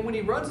scene. And when he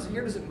runs, his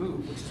hair doesn't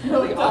move, which is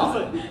really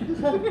odd.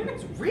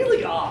 It's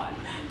really odd.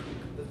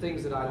 The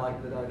things that I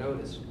like that I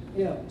notice.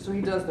 Yeah. So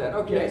he does that.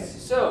 Okay,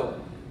 Yes. so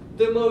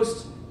the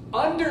most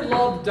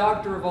underloved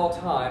Doctor of all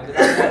time that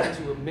I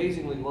happen to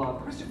amazingly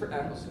love, Christopher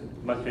Eccleston.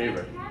 My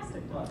favorite.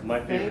 My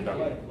favorite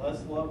Doctor. Like,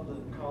 less love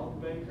than Colin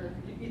Baker?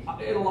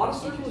 In a lot of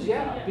circles,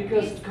 yeah,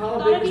 because He's Colin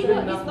thought of Baker's emo-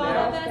 been he's enough thought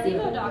now. of as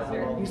emo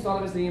doctor. He's thought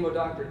of as the emo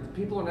doctor.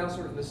 People are now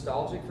sort of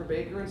nostalgic for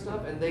Baker and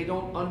stuff, and they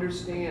don't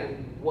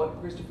understand what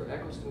Christopher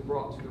Eccleston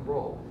brought to the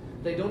role.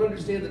 They don't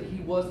understand that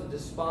he was the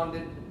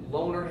despondent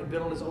loner, had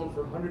been on his own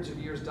for hundreds of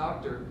years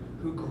doctor,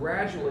 who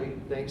gradually,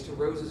 thanks to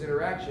Rose's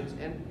interactions,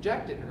 and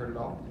Jack didn't hurt at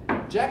all.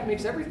 Jack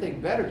makes everything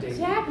better, Davey.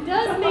 Jack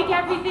does make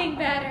everything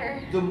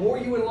better. The more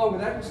you went along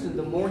with Eccleston,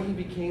 the more he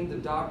became the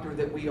doctor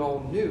that we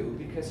all knew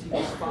because he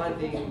was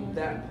finding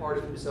that part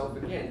of himself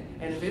again.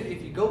 And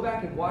if you go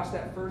back and watch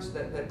that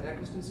that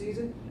Eccleston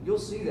season, you'll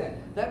see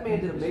that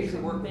man did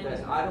amazing work with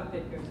that. I don't.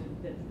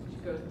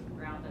 That goes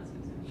throughout that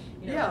season.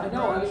 You know, Yeah, from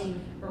no, I Rose-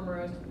 mean- from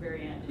Rose to the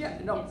very end. Yeah,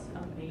 no. It's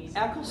amazing.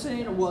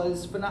 Eccleston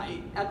was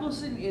phenomenal.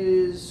 Eccleston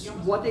is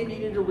what they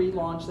needed to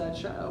relaunch that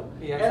show.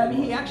 He And I mean,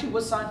 actually he was. actually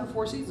was signed for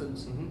 4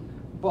 seasons. Mhm.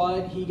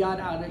 But he got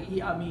out of he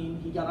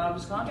got out of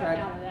his contract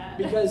out of that.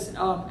 because and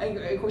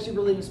of course he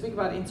really didn't speak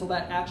about it until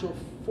that actual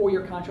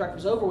 4-year contract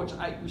was over, which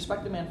I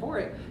respect the man for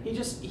it.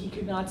 He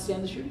could not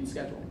stand the shooting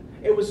schedule.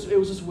 It was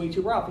just way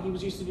too rough. He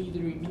was used to either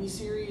doing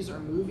miniseries or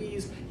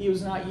movies. He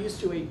was not used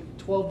to a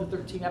 12 to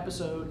 13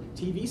 episode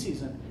TV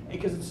season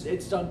because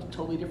it's done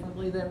totally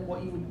differently than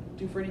what you would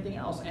do for anything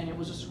else, and it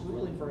was just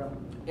grueling for him.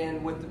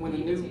 And when the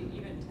Even new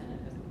Tennant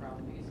has the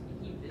problem because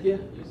he Yeah.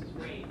 visibly loses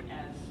weight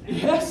as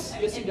Yes,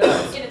 yes, he and,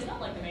 does. And it's not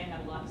like the man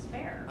had a lot to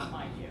spare,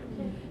 mind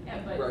you. Yeah,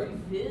 but Right.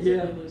 he visibly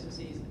Yeah. loses,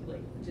 he's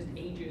like just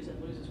ages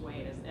and loses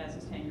weight as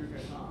his tenure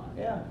goes on.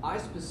 Yeah. I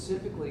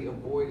specifically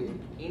avoided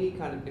any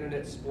kind of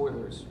internet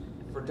spoilers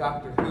for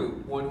Doctor Who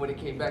when it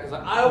came back. I was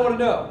like, I don't want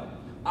to know.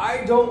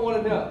 I don't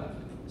want to know.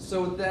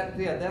 So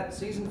that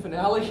season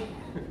finale.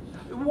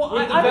 Well,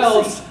 With the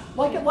honestly,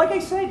 bells. like I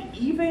said,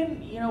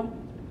 even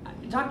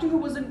Doctor Who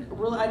wasn't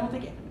really, I don't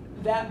think,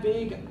 that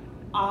big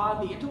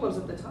on the interwebs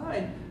at the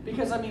time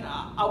because I mean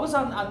I was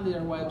on the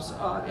interwebs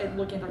and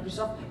looking at Doctor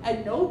stuff,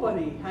 and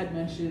nobody had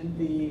mentioned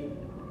the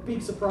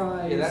big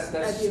surprise. Yeah, that's at the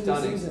end of the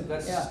stunning. season.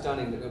 That's Yeah.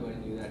 stunning that nobody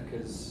knew that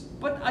because.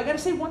 But I gotta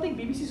say one thing,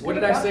 BBC's What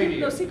good did I about say to keeping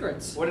you? those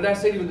secrets. What did I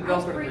say to you when the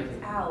bell started freaked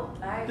ringing?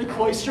 out. The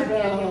cloister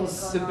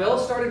bells. The bell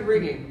started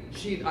ringing.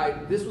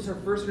 This was her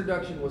first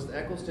introduction was to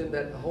Eccleston.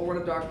 That the whole run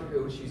of Doctor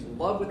Who. She's in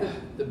love with it.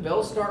 The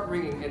bells start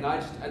ringing,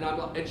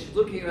 and she's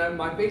looking at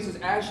my face is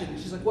ashen, and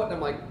she's like, "What?" And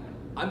I'm like,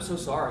 "I'm so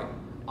sorry.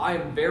 I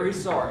am very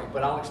sorry,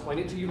 but I'll explain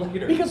it to you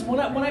later." Because when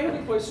I heard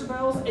the cloister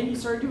bells and he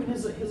started doing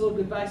his little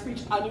goodbye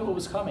speech, I knew what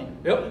was coming.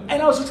 Yep.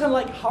 And I was just kind of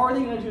like, how are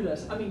they going to do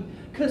this? I mean,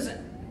 because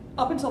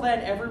up until then,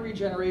 every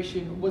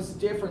regeneration was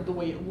different the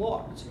way it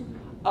looked.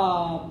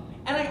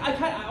 And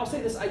I'll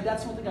say this,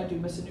 that's one thing I do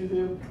miss in New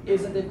Who,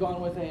 is that they've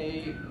gone with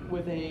a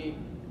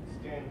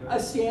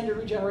standard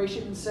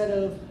regeneration instead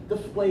of the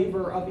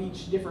flavor of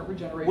each different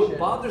regeneration. What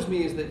bothers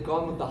me is they've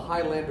gone with the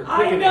Highlander I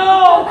quickening.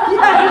 know!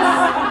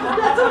 Yes!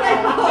 That's what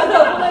I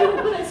thought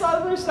of when I saw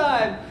it the first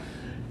time.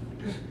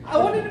 I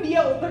wanted him to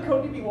yell, "They're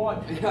coding me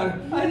one." Yeah.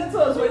 That's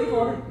what I was waiting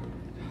for.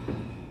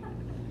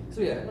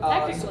 So yeah, Well,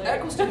 so technically-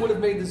 Eccleston would have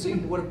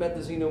met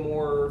the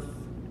Xenomorph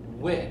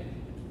when?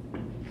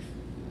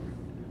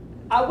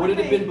 Would it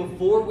have been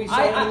before we saw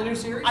him in the new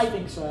series? I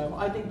think so.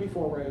 I think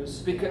before Rose.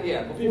 Because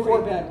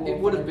before Bad Wolf. It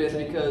would have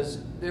been because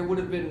there would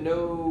have been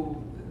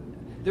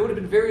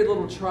very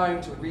little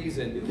trying to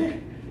reason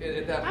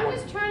at that point. I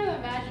was trying to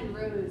imagine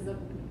Rose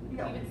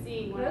even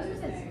seeing one of those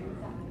things.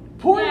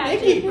 Poor Yeah,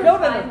 Mickey. for No.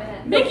 5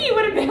 minutes. Mickey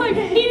would have been like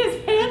peed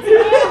his pants and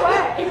ran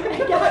away.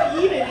 He got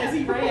eaten as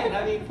he ran.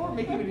 I mean, poor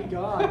Mickey would be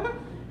gone.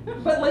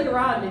 But later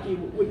on, Mickey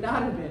would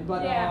not have been.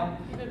 But yeah,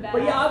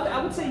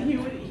 I would say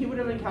he would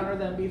have encountered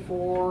them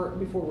before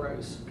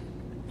Rose.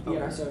 The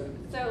Okay. episode.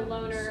 So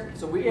loner.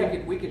 So we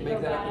could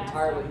make that up badass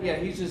entirely. doctor. Yeah,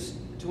 he's just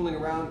tooling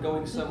around,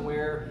 going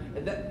somewhere.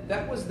 And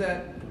that was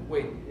that.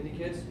 Wait, any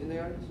kids in the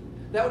audience?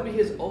 That would be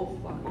his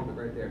moment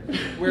right there,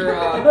 where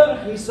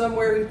he's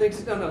somewhere. He thinks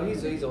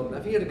he's old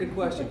enough. He had a good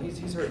question.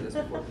 He's heard this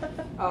before.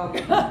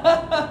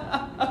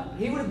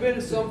 He would have been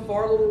in some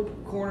far little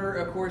corner,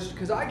 of course,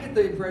 because I get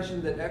the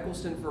impression that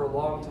Eccleston, for a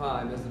long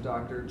time as the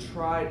Doctor,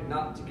 tried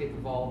not to get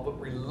involved, but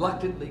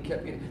reluctantly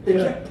kept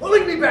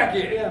pulling me back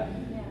in. Yeah.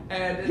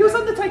 And He was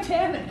on the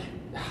Titanic.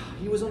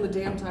 He was on the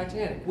damn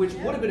Titanic, which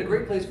would have been a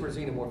great place for a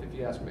xenomorph, if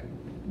you ask me.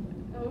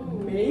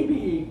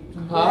 Maybe.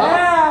 Huh?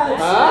 Yes.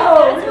 Huh?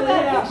 Oh, That's really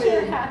what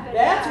happened. happened.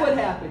 That's what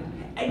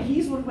happened. And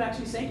he's the one who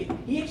actually sank it.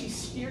 He actually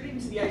steered it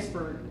into the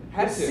iceberg.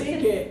 Had to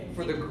sink it.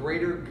 for the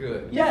greater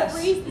good. Yes.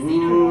 Freeze the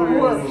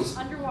xenomorphs Ooh.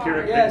 underwater.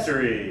 Pyrrhic Yes.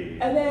 victory.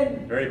 And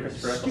then Very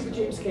Christopher stupid Eccleston.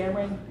 James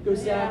Cameron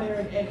goes down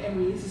there and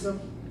releases him.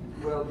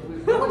 Well,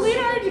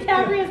 Leonardo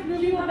DiCaprio's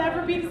movie will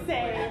never be the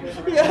same.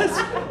 Yes.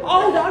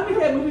 Oh, that would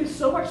make that movie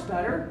so much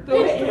better.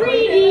 It's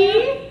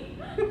 3D.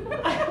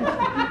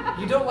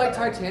 You don't like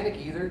Titanic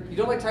either? You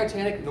don't like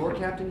Titanic nor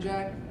Captain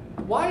Jack?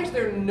 Why is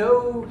there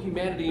no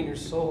humanity in your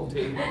soul,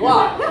 Davey?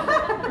 Why?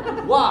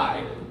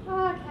 Why?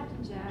 Oh,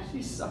 Captain Jack.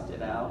 She sucked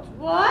it out.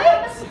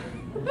 What?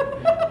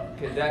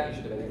 Okay, that you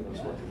should have edited those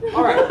for.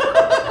 All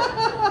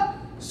right.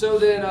 So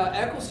then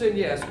Eccleston,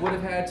 yes, would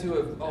have had to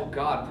have,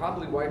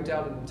 probably wiped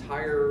out an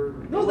entire...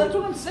 No, that's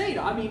what I'm saying.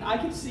 I mean, I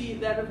could see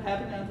that have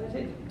happened on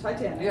the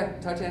Titanic. Yeah,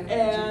 Titanic.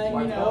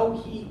 And,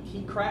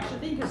 he crashed the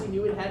thing because he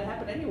knew it had to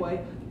happen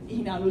anyway.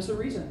 He now knows the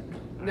reason.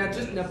 Now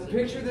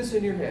picture this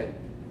in your head.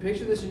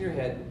 Picture this in your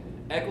head.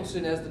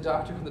 Eccleston as the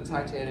Doctor from the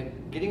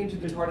Titanic, getting into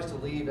the TARDIS to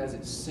leave as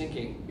it's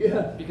sinking.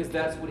 Yeah. Because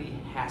that's what he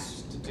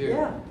has to do.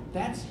 Yeah.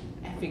 That's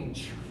effing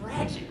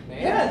tragic,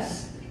 man.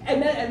 Yes.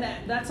 And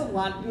that's a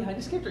lot behind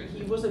his character.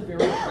 He was a very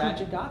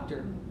tragic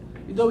Doctor.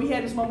 Though he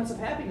had his moments of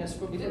happiness,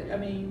 but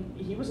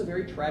he was a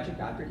very tragic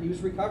Doctor. He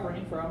was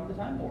recovering from the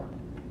Time War.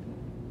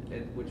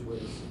 Which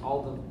was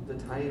all the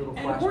tiny little flashbacks.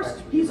 And of course,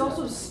 he's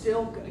also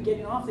still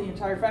getting off the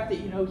entire fact that,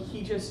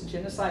 he just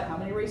genocide how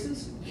many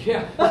races?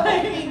 Yeah.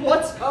 I mean,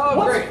 what's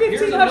great.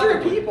 Here's 1,500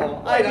 another people?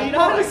 one. I mean,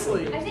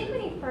 honestly. I think when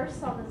he first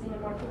saw the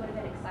xenomorph, he would have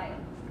been excited.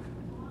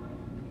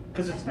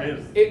 Because it's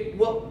new.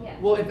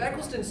 Well, if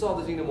Eccleston saw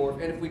the xenomorph,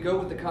 and if we go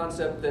with the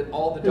concept that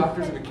all the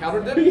Doctors have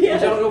encountered them,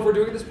 Yes. which I don't know if we're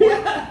doing at this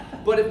point,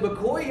 but if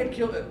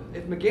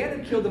McGann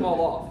had killed them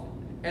all off,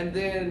 and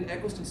then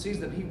Eccleston sees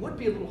them, he would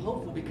be a little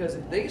hopeful because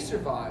if they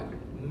survived,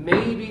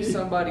 maybe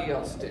somebody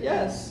else did.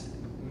 Yes.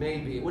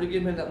 Maybe. It would have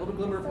given him that little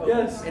glimmer of hope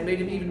Yes. and made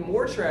him even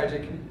more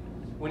tragic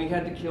when he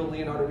had to kill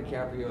Leonardo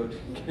DiCaprio to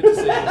get to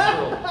save his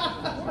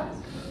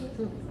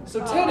soul. So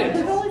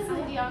Tennant. Only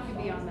Celine Dion could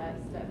be on that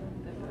stuff.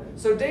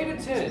 So David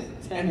Tennant,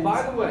 and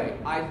by the way,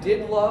 I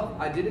did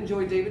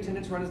enjoy David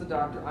Tennant's run as the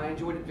Doctor. I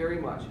enjoyed it very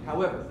much.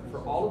 However, for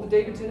all of the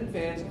David Tennant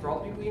fans, and for all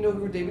the people you know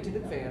who are David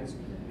Tennant fans,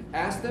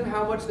 ask them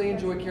how much they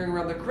enjoy carrying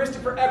around the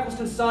Christopher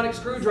Eccleston sonic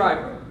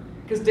screwdriver.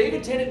 Because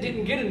David Tennant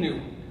didn't get a new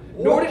one.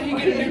 Nor did he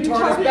get a new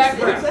TARDIS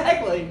background.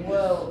 Exactly.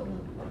 Well,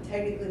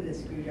 technically the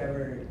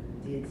screwdriver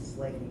did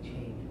slightly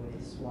change when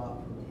it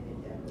swapped from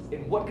Tennant to Eccleston.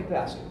 In what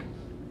capacity?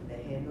 The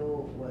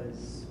handle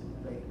was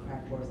like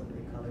cracked more, so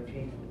the color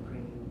changed from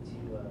cream to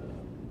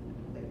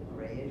like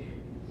grayish.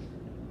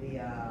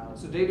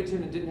 So David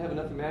Tennant didn't have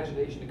enough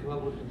imagination to come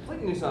up with a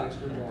completely new sonic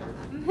screwdriver.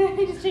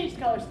 He just changed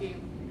the color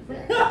scheme. And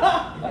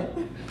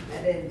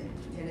then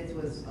Tennant's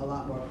was a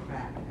lot more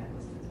cracked than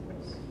Eccleston's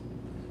was.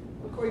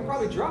 Of course, he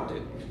probably dropped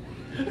it.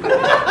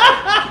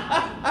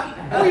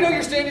 Oh,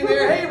 you're standing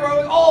there. Hey,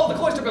 Rose. Oh, the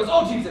cloister bells.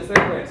 Oh, Jesus,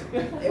 there it is.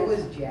 It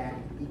was Jack.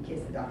 He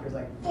kissed the Doctor's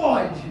like,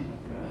 fudge!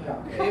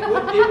 It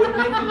would make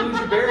you lose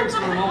your bearings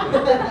for a moment.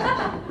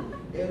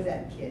 It was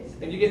that kiss.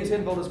 And you get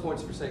 10 bonus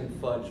points for saying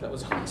fudge. That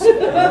was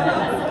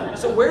awesome.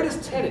 So where does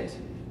Tennant?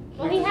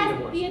 Well, he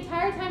has the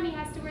entire time he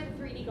has to wear the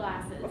 3D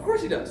glasses. Of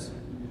course he does.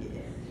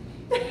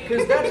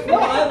 Because that's No,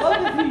 I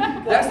love the 3D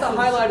glasses. That's the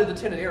highlight of the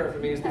Tennant era for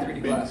me is the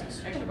 3D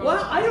glasses.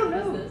 Well, I don't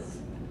know.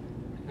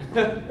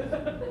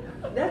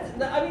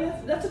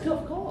 That's a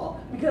tough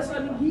call because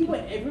he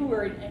went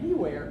everywhere and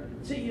anywhere.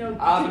 So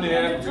I'm an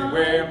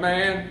everywhere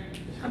man.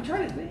 I'm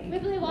trying to think.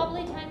 Wibbly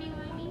wobbly timey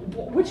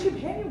wimey. Which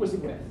companion was he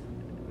with?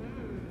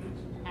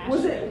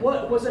 Was it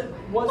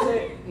Martha?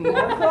 It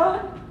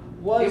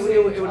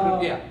would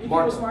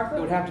Martha? It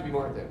would have to be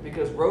Martha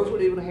because Rose would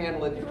be able to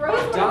handle it.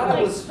 Rose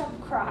Donna would stop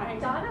crying.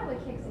 Donna would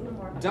kick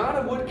xenomorph.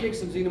 Donna would kick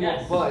some xenomorph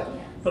Yes. butt.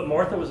 But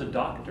Martha was a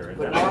doctor.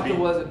 But Martha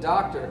was a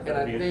doctor, and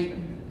I think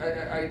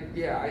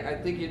I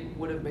think it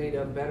would have made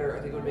a better.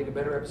 I think it would make a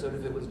better episode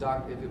if it was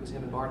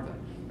him and Martha,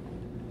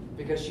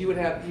 because she would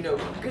have,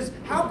 because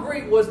how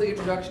great was the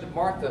introduction of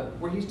Martha,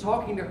 where he's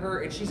talking to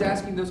her and she's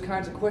asking those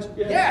kinds of questions.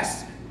 Yeah.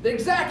 Yes,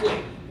 exactly.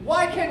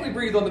 Why can't we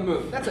breathe on the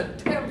moon? That's a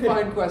damn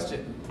fine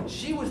question.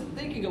 She was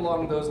thinking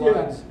along those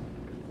lines. Yeah.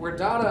 Where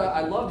Donna,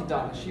 I loved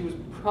Donna. She was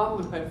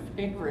probably my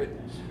favorite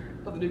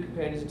of the new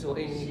companions until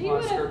Amy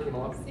Pond's skirt came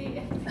along.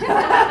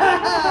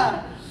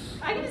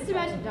 I can just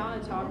imagine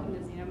Donna talking to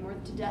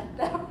Xenomorph to death,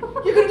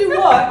 though. You're gonna do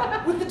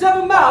what? With the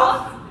double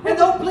mouth and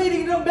no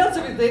bleeding and no melts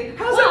everything?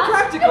 How's that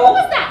practical? What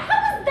was that?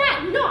 How was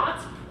that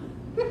not?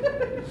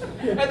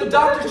 And the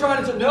doctor's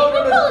trying to say, no,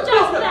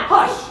 apologize for that.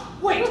 Hush!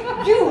 Wait,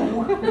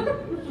 you!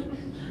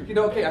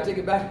 Okay, I take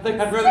it back. I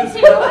think I'd rather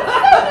Say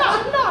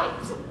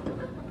not.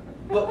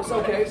 But it's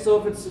okay,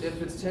 so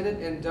if it's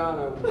Tennant and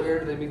Donna, where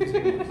do they meet the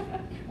two?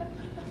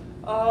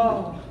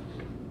 Oh.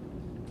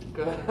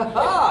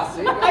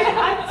 See?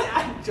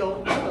 I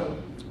don't know.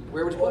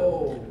 Where would you put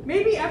it?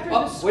 Maybe after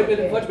this. Wait a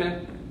minute, Fudge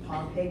Man.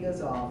 Pompeii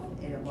goes off,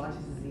 and it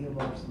launches the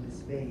xenomorphs into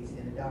space,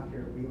 and the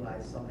doctor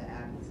realizes something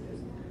happens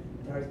because the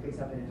TARDIS picks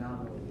up an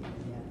anomaly, and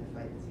they have to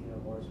fight the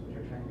xenomorphs, which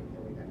are trying to make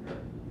their way back to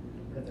Earth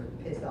because they're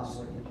pissed off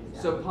with it.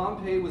 So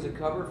Pompeii was a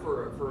cover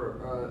for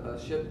a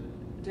ship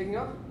taking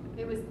off?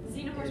 It was the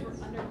Xenomorphs were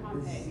under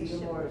Pompeii. The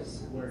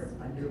xenomorphs were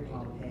under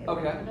Pompeii.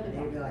 Okay. And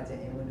they realized it,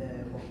 and when the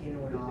volcano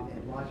went off,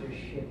 it launched their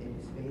ship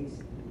into space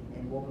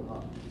and woke them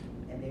up.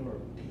 And they were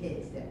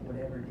pissed at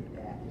whatever did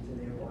that, and so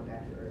they were going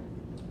back to Earth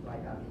to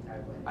wipe out the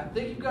entire planet. I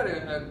think you've got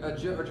a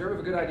germ of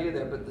a good idea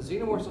there, but the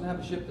Xenomorphs don't have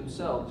a ship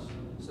themselves,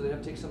 so they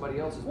have to take somebody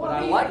else's. But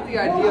I like the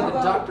idea of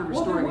the Doctor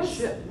restoring a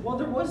ship. Well,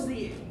 there was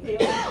the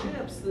alien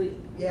ships,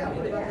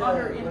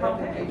 under in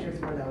Pompeii.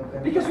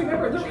 Because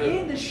remember, they're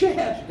in the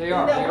ship. They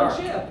are. In that They one are.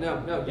 ship.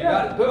 No, you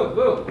got it. Boom,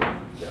 boom.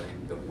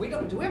 Do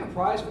we have a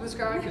prize for this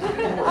guy?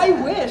 I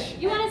wish.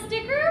 You want a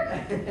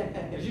sticker?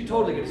 Because you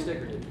totally get a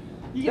sticker, dude.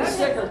 You get a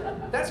sticker.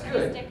 That's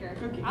good. A sticker.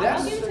 Okay.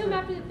 I'll give it to him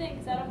after the thing,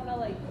 because I don't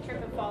want to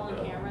trip and fall on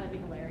camera. That'd be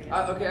hilarious.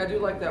 Okay, I do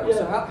like that one.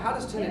 So how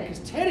does Tennant?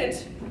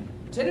 Because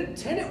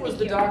Tennant was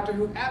the Doctor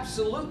who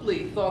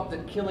absolutely thought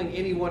that killing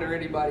anyone or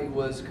anybody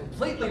was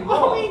completely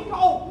wrong.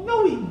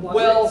 No, he wasn't.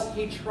 Well,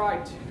 he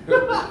tried to.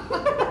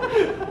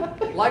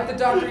 Like the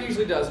Doctor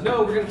usually does.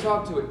 No, we're going to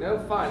talk to it. No,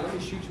 fine. Let me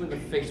shoot you in the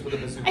face with a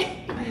bazooka.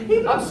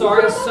 I'm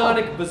sorry, a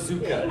sonic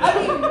bazooka.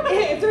 I mean,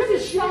 if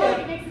there's a ship,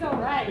 it makes it all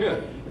right. Yeah.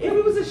 If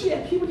it was a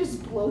ship, he would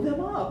just blow them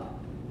up.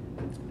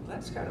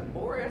 That's kind of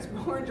boring. That's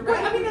more Right,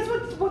 dramatic. I mean, that's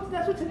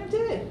what Tennant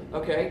did.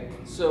 Okay,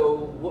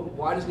 so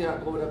why does he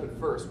not blow it up at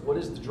first? What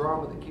is the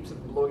drama that keeps him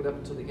from blowing it up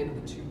until the end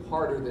of the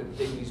two-parter that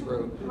Davey's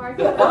wrote?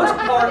 The first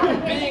part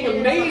being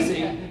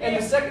amazing, and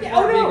the second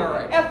part being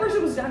alright. At first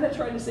it was Donna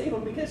trying to save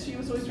him because she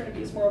was always trying to be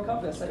his moral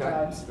compass at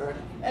times. Right.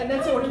 And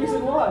that's the only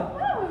reason why.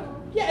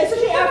 Yeah,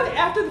 especially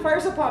after the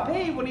fires of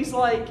Pompeii, when he's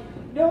like,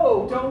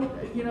 no, don't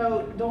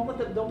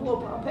blow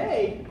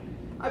Pompeii.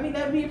 I mean,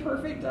 that'd be a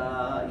perfect,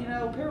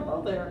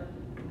 parallel there.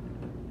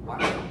 Wow.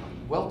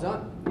 Well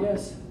done.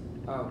 Yes.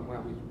 Oh,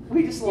 wow.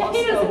 We just lost.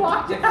 He just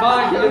walked Yeah,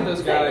 fine, forget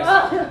those guys.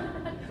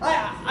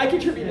 I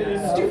contributed to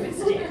that. Stupid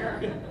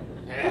sticker.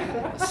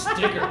 Yeah, a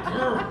sticker.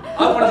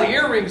 I wanted the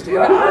earrings,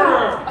 damn it.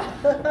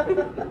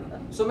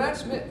 So Matt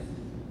Smith.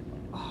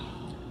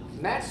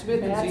 Matt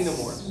Smith and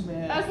Xenomorphs.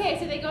 Okay,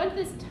 so they go into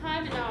this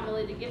time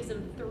anomaly that gives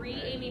them 3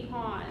 Amy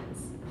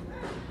Ponds.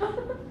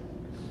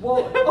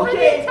 Well, For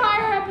the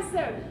entire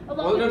episode.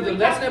 Along with 3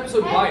 that's an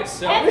episode by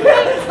itself.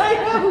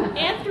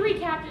 And 3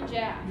 Captain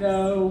Jacks.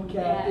 No,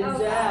 Captain Yeah.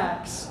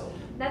 Jacks.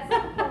 That's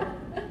not the point.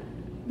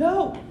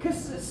 No, because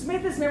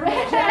Smith has never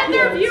had Jack And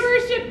their yet.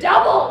 viewership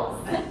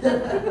doubles.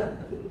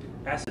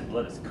 Acid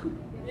blood is cool.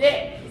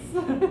 Yes.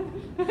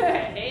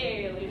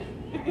 Hey,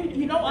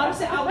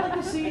 Honestly, I would like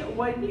to see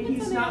when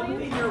he's not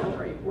with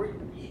Rory,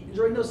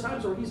 during those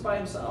times where he's by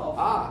himself.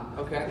 Ah,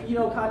 okay.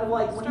 Kind of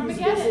like when he's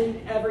Stormageddon.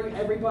 visiting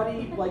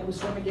everybody, like with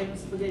Stormageddon,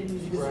 spaghetti,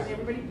 he's visiting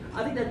everybody.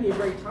 I think that'd be a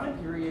great time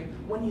period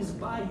when he's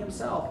by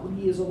himself, when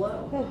he is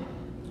alone.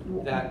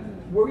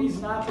 Where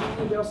he's not putting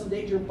anybody else in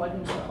danger but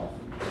himself.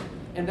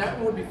 And that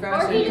one would be Or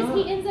fascinating.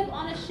 he ends up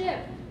on a ship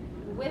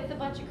with a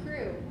bunch of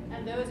crew,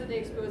 and those are the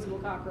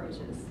exposable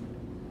cockroaches.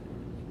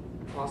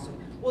 Awesome.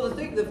 Well,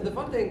 the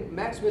fun thing,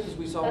 Matt Smith, as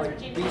we saw, That's like where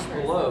Jamie Beast Lee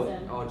Curtis Below.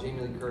 comes in. Oh,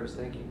 Jamie Lee Curtis,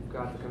 thank you,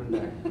 God, for coming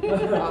back.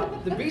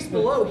 The Beast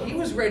Below, he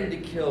was ready to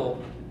kill.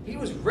 He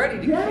was ready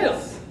to kill.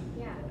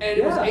 Yeah. And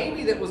it was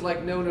Amy that was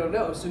like, no, no,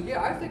 no. So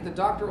yeah, I think the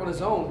Doctor on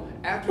his own,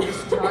 after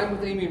this time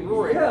with Amy and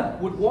Rory,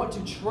 would want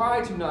to try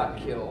to not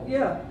kill.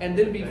 Yeah. And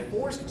then be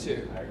forced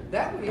to.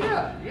 That would,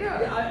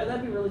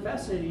 That'd be really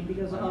fascinating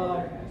because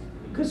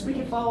we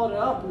can follow it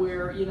up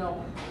where,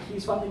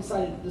 he's finally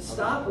decided to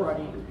stop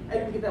running,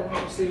 and we get that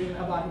wonderful scene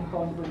about him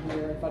calling the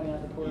Brigadier and finding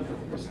out the quarter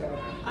for stuff.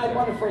 I'd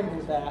want to frame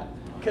with that,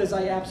 because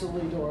I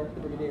absolutely adore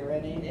the Brigadier,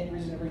 and any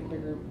reason to bring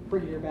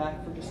Brigadier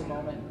back for just a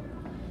moment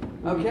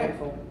would be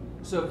wonderful.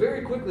 So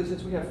very quickly,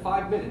 since we have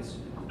 5 minutes,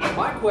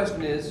 my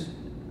question is,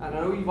 and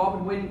I know you've all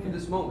been waiting for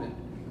this moment,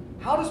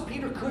 how does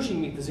Peter Cushing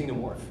meet the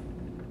Xenomorph?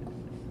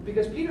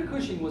 Because Peter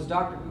Cushing was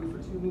Doctor Who for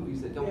two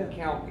movies that don't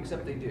count,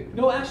 except they do.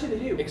 No, actually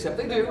they do. Except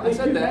they do. I They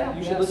said do that. now,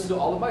 You should yes. listen to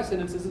all of my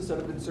sentences instead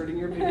of inserting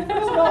your opinion.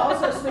 No, I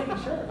was just making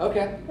sure.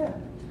 Okay. Yeah.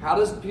 How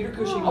does Peter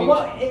Cushing meet?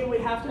 Well, it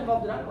would have to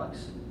involve the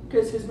dialects.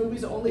 Because his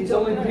movies only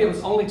tell the It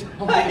was only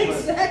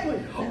Exactly.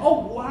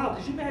 Oh, wow.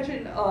 Could you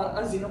imagine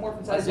a xenomorph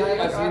inside a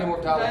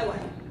xenomorph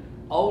dialect.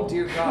 Oh,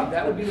 dear God.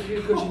 That would be the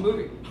Peter Cushing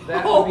movie.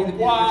 That would be the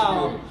Peter Cushing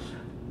movie.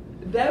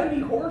 That would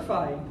be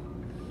horrifying.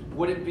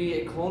 Would it be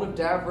a clone of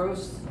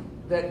Davros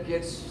that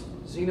gets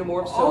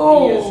xenomorph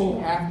so he is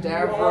half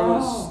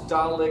Davros,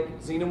 Dalek,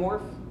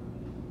 xenomorph?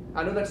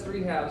 I know that's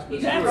three halves,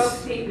 but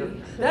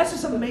That's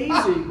just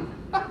amazing.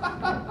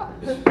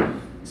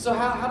 So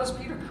how does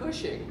Peter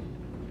Cushing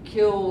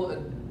kill a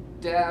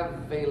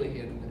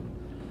Davrolian?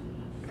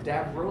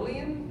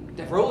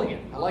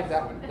 Davrolian. I like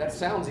that one. That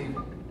sounds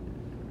evil.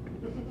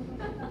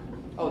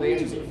 Oh, they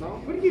answered the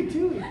phone? What are you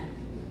doing?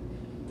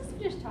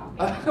 Just talking.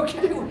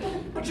 Okay,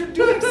 but you're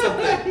doing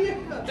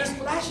something. There's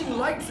flashing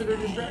lights that are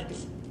distracting.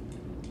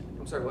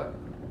 I'm sorry, what?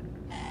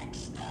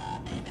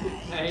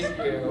 Thank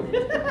you.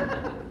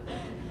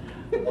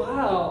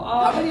 Wow.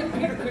 How many of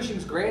Peter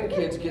Cushing's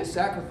grandkids get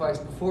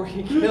sacrificed before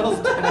he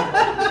kills them?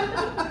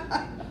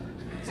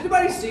 Has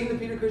anybody seen the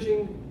Peter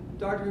Cushing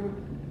Doctor Who?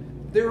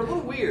 They're a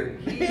little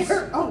weird.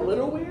 They're a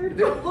little weird?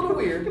 They're a little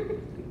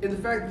weird in the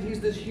fact that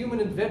he's this human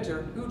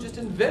inventor who just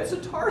invents a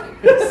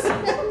TARDIS.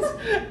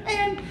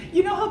 And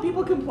you know how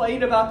people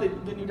complain about the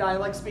new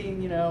dialects being,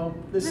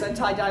 the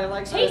Sentai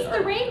dialects? Taste the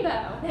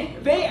rainbow.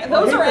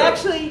 Those are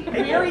actually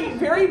very,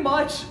 very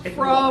much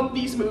from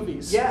these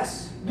movies.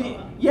 Yes.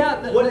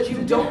 What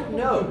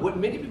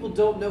many people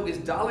don't know is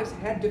Daleks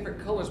had different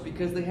colors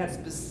because they had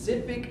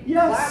specific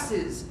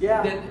classes.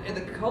 Yeah. And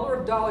the color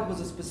of Dalek was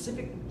a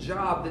specific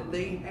job that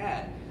they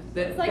had.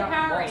 It's like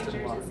Power Rangers,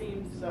 it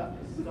seems.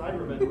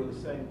 Cybermen were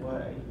the same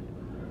way.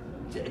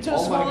 To a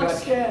small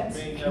extent.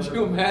 Could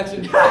you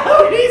imagine?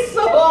 He's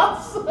so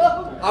awesome!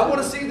 I want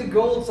to see the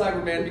gold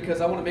Cyberman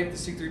because I want to make the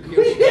C-3PO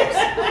ships.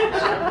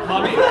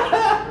 Honey.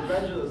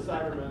 Revenge of the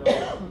Cybermen,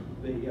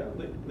 the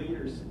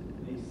leaders,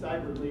 the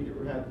cyber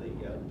leader had the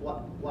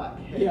black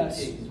head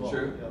keys, while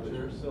the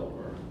others were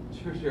silver.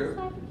 Sure.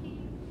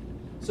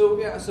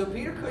 So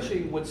Peter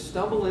Cushing would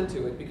stumble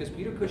into it because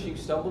Peter Cushing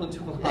stumbled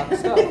into a lot of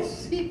stuff.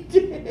 Yes, he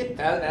did.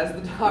 As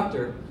the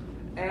Doctor.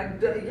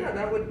 And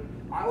I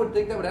would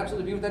think that would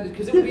absolutely be what that is,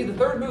 because it would be the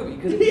third movie,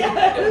 because it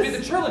would be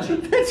the trilogy.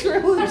 The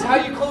trilogy. It's how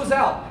you close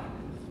out.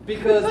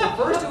 Because the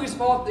first two he's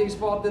fought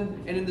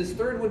them, and in this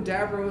third one,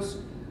 Davros,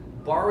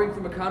 borrowing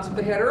from a concept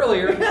they had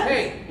earlier,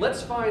 hey,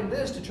 let's find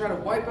this to try to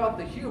wipe out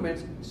the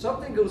humans.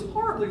 Something goes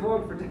horribly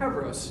wrong for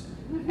Davros.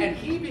 And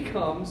he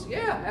becomes,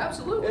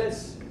 absolutely.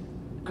 Yes.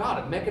 God,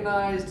 a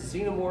mechanized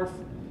xenomorph.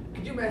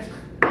 Could you imagine?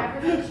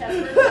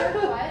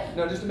 What?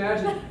 No, just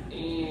imagine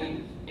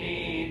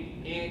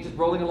just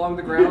rolling along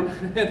the ground.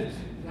 And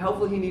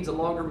hopefully he needs a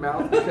longer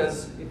mouth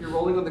because if you're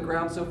rolling on the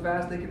ground so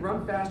fast, they can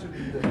run faster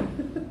than the...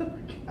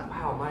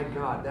 Wow, my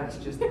God, that's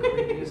just the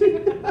creepiest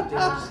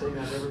damn thing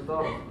I've ever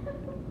thought of.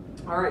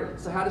 All right,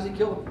 so how does he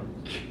kill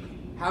him?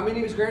 How many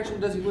of his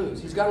grandchildren does he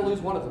lose? He's got to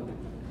lose one of them.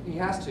 He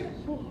has to.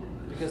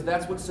 Because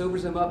that's what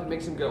sobers him up and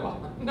makes him go,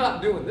 I'm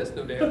not doing this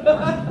no damn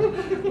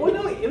more. Well,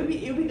 no, it would be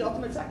the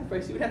ultimate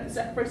sacrifice. He would have to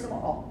sacrifice them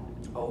all.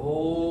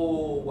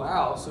 Oh,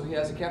 wow. So he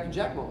has a Captain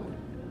Jack moment.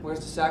 Where he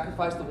has to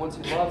sacrifice the ones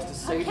he loves to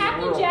save the world.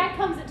 Captain Jack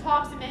comes and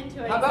talks him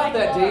into it. How about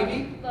that,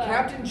 Davey? Look.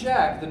 Captain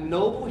Jack, the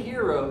noble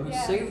hero who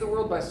saved the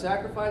world by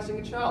sacrificing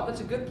a child.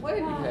 That's a good plan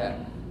you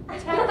had.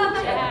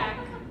 Captain Jack.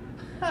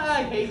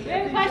 I hate We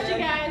have a question,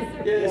 guys.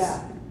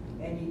 Yes.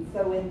 Yeah, and you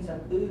throw in some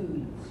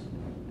ooze.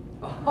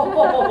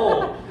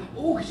 Oh,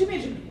 could you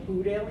imagine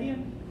food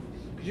alien?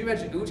 Could you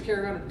imagine Ooch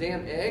carrying around a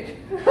damn egg?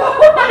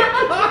 Oh my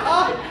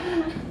God!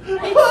 It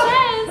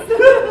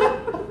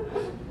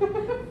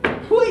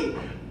says. Wait,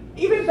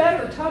 even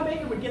better, Tom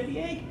Baker would get the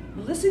egg,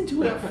 listen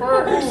to it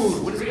first.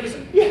 Ooh, what is he going to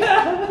say?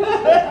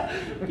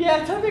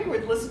 Yeah, Tom Baker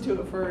would listen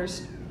to it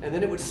first. And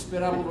then it would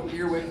spit out a little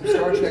earwig from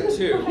Star Trek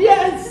 2.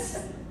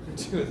 Yes!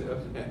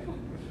 Okay.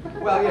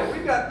 Well, yeah,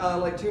 we've got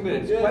like 2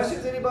 minutes. Yes.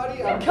 Questions,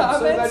 anybody? I'm so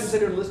Comments? glad you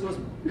said you're listening to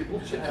us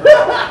bullshit.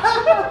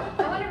 I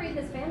want to read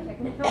this fanfic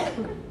now.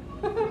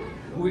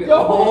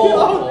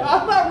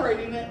 I'm not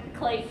reading it.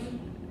 Clayton.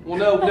 Well,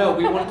 no,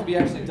 we want it to be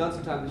actually done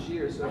sometime this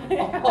year, so.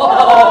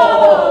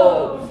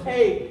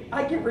 Hey,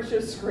 I give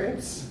Richard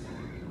scripts.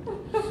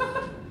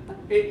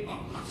 Hey,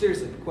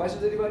 seriously,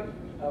 questions, anybody?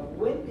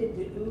 When did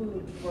the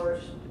ooze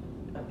first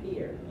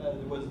appear?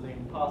 It was the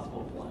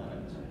Impossible Planet.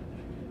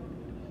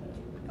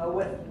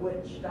 With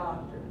which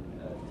doctor?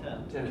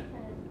 10.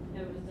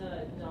 It was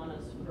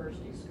Donna's first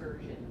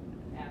excursion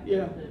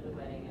after the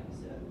wedding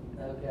episode.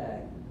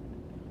 Okay.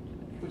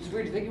 Which is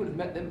weird. You think you would have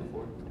met them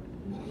before?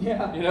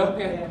 Yeah. You know? In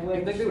You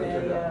which think they would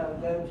have they turned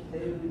up. go to the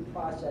ooze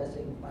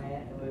processing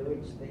plant, in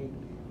which the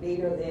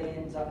leader then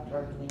ends up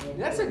turning into...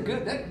 That's a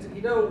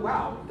good.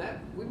 Wow.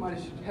 That we might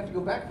have to go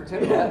back for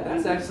 10 minutes.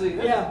 That's actually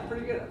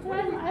pretty good.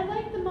 I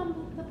like the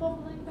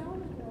bubbling down.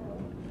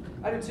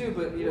 I do too,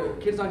 but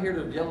kids not here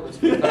to yell at us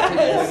about taking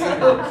it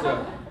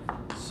either.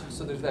 So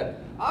So there's that.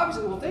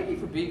 Obviously, well, thank you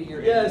for being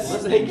here Yes, and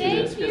listening to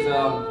thank this, you.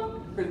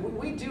 because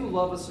we do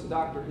love us some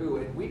Doctor Who,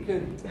 and we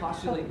could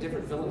postulate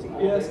different villains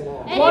all Yes. day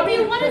long. And if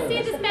you want to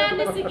see this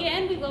madness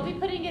again, we will be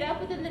putting it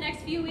up within the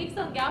next few weeks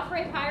on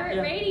Gallifrey Pirate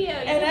Yeah. Radio. You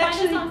And can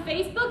actually- find us on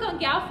Facebook on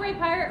Gallifrey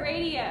Pirate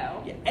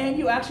Radio. And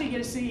you actually get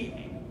to see,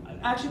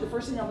 actually the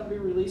first thing I'm going to be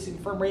releasing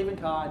from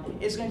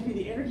RavenCon is going to be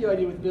the interview I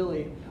did with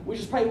Billy, which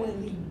is probably one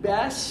of the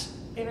best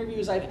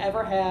interviews I've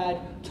ever had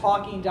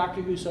talking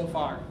Doctor Who so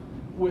far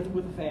with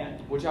a fan.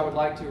 Which I would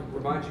like to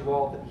remind you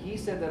all that he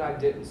said that I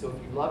didn't. So if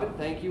you love it,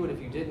 thank you, and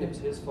if you didn't, it was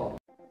his fault.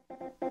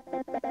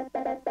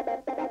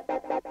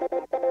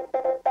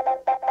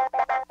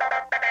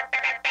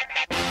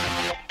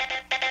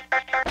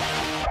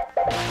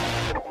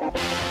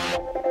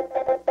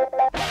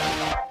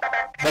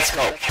 Let's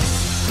go.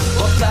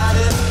 We're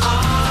planning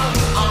on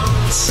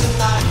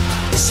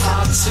tonight. It's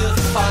hard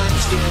to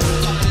find you.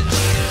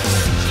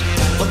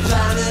 We're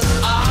planning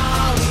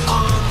on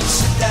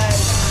today.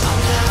 I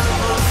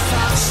never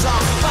felt so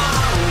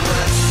far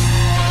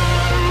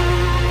away.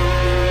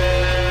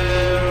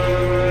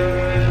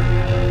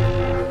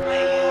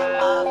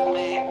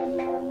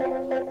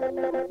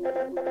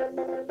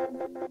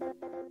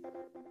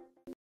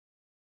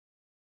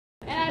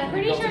 And I'm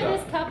pretty sure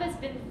this cup has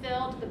been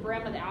filled to the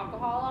brim with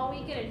alcohol all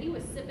weekend, and he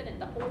was sipping it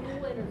the whole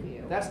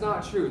interview. That's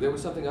not true. There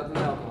was something other than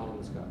alcohol in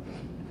this cup.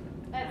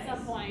 At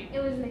some point.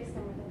 It was mixed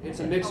in with it. It's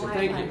a mixer.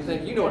 Thank you.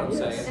 Thank you. You know what I'm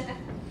saying.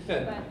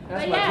 But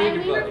That's my yeah, and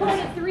we drinking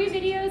buddy. recorded 3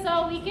 videos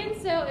all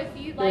weekend, so if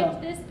you liked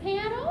this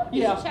panel,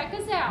 you should check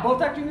us out. Both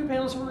Doctor Who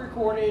panels were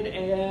recorded,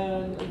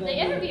 and The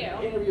interview.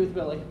 interview with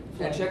Billy.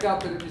 And check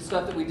out the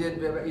stuff that we did,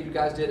 you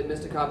guys did at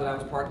Mysticon that I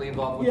was partly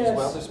involved with as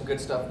well. There's some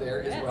good stuff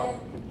there as well.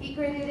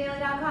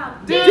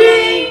 GeekRadioDaily.com.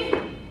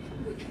 Ding!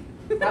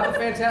 Have a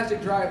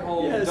fantastic drive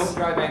home. Yes. Don't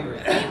drive angry.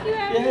 Thank you,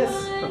 everyone.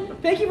 Yes.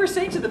 Thank you for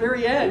staying to the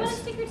very You end. want a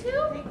sticker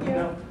too? Thank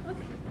you.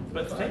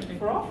 But thank you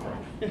for offering.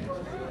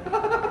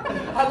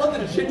 I love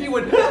the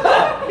genuine.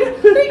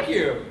 Thank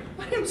you.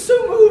 I am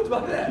so moved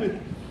by that.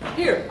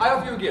 Here, I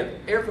offer you a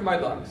gift. Air from my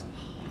lungs.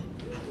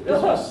 This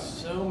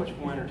was so much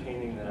more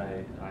entertaining than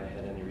I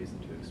had any reason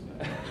to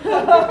expect.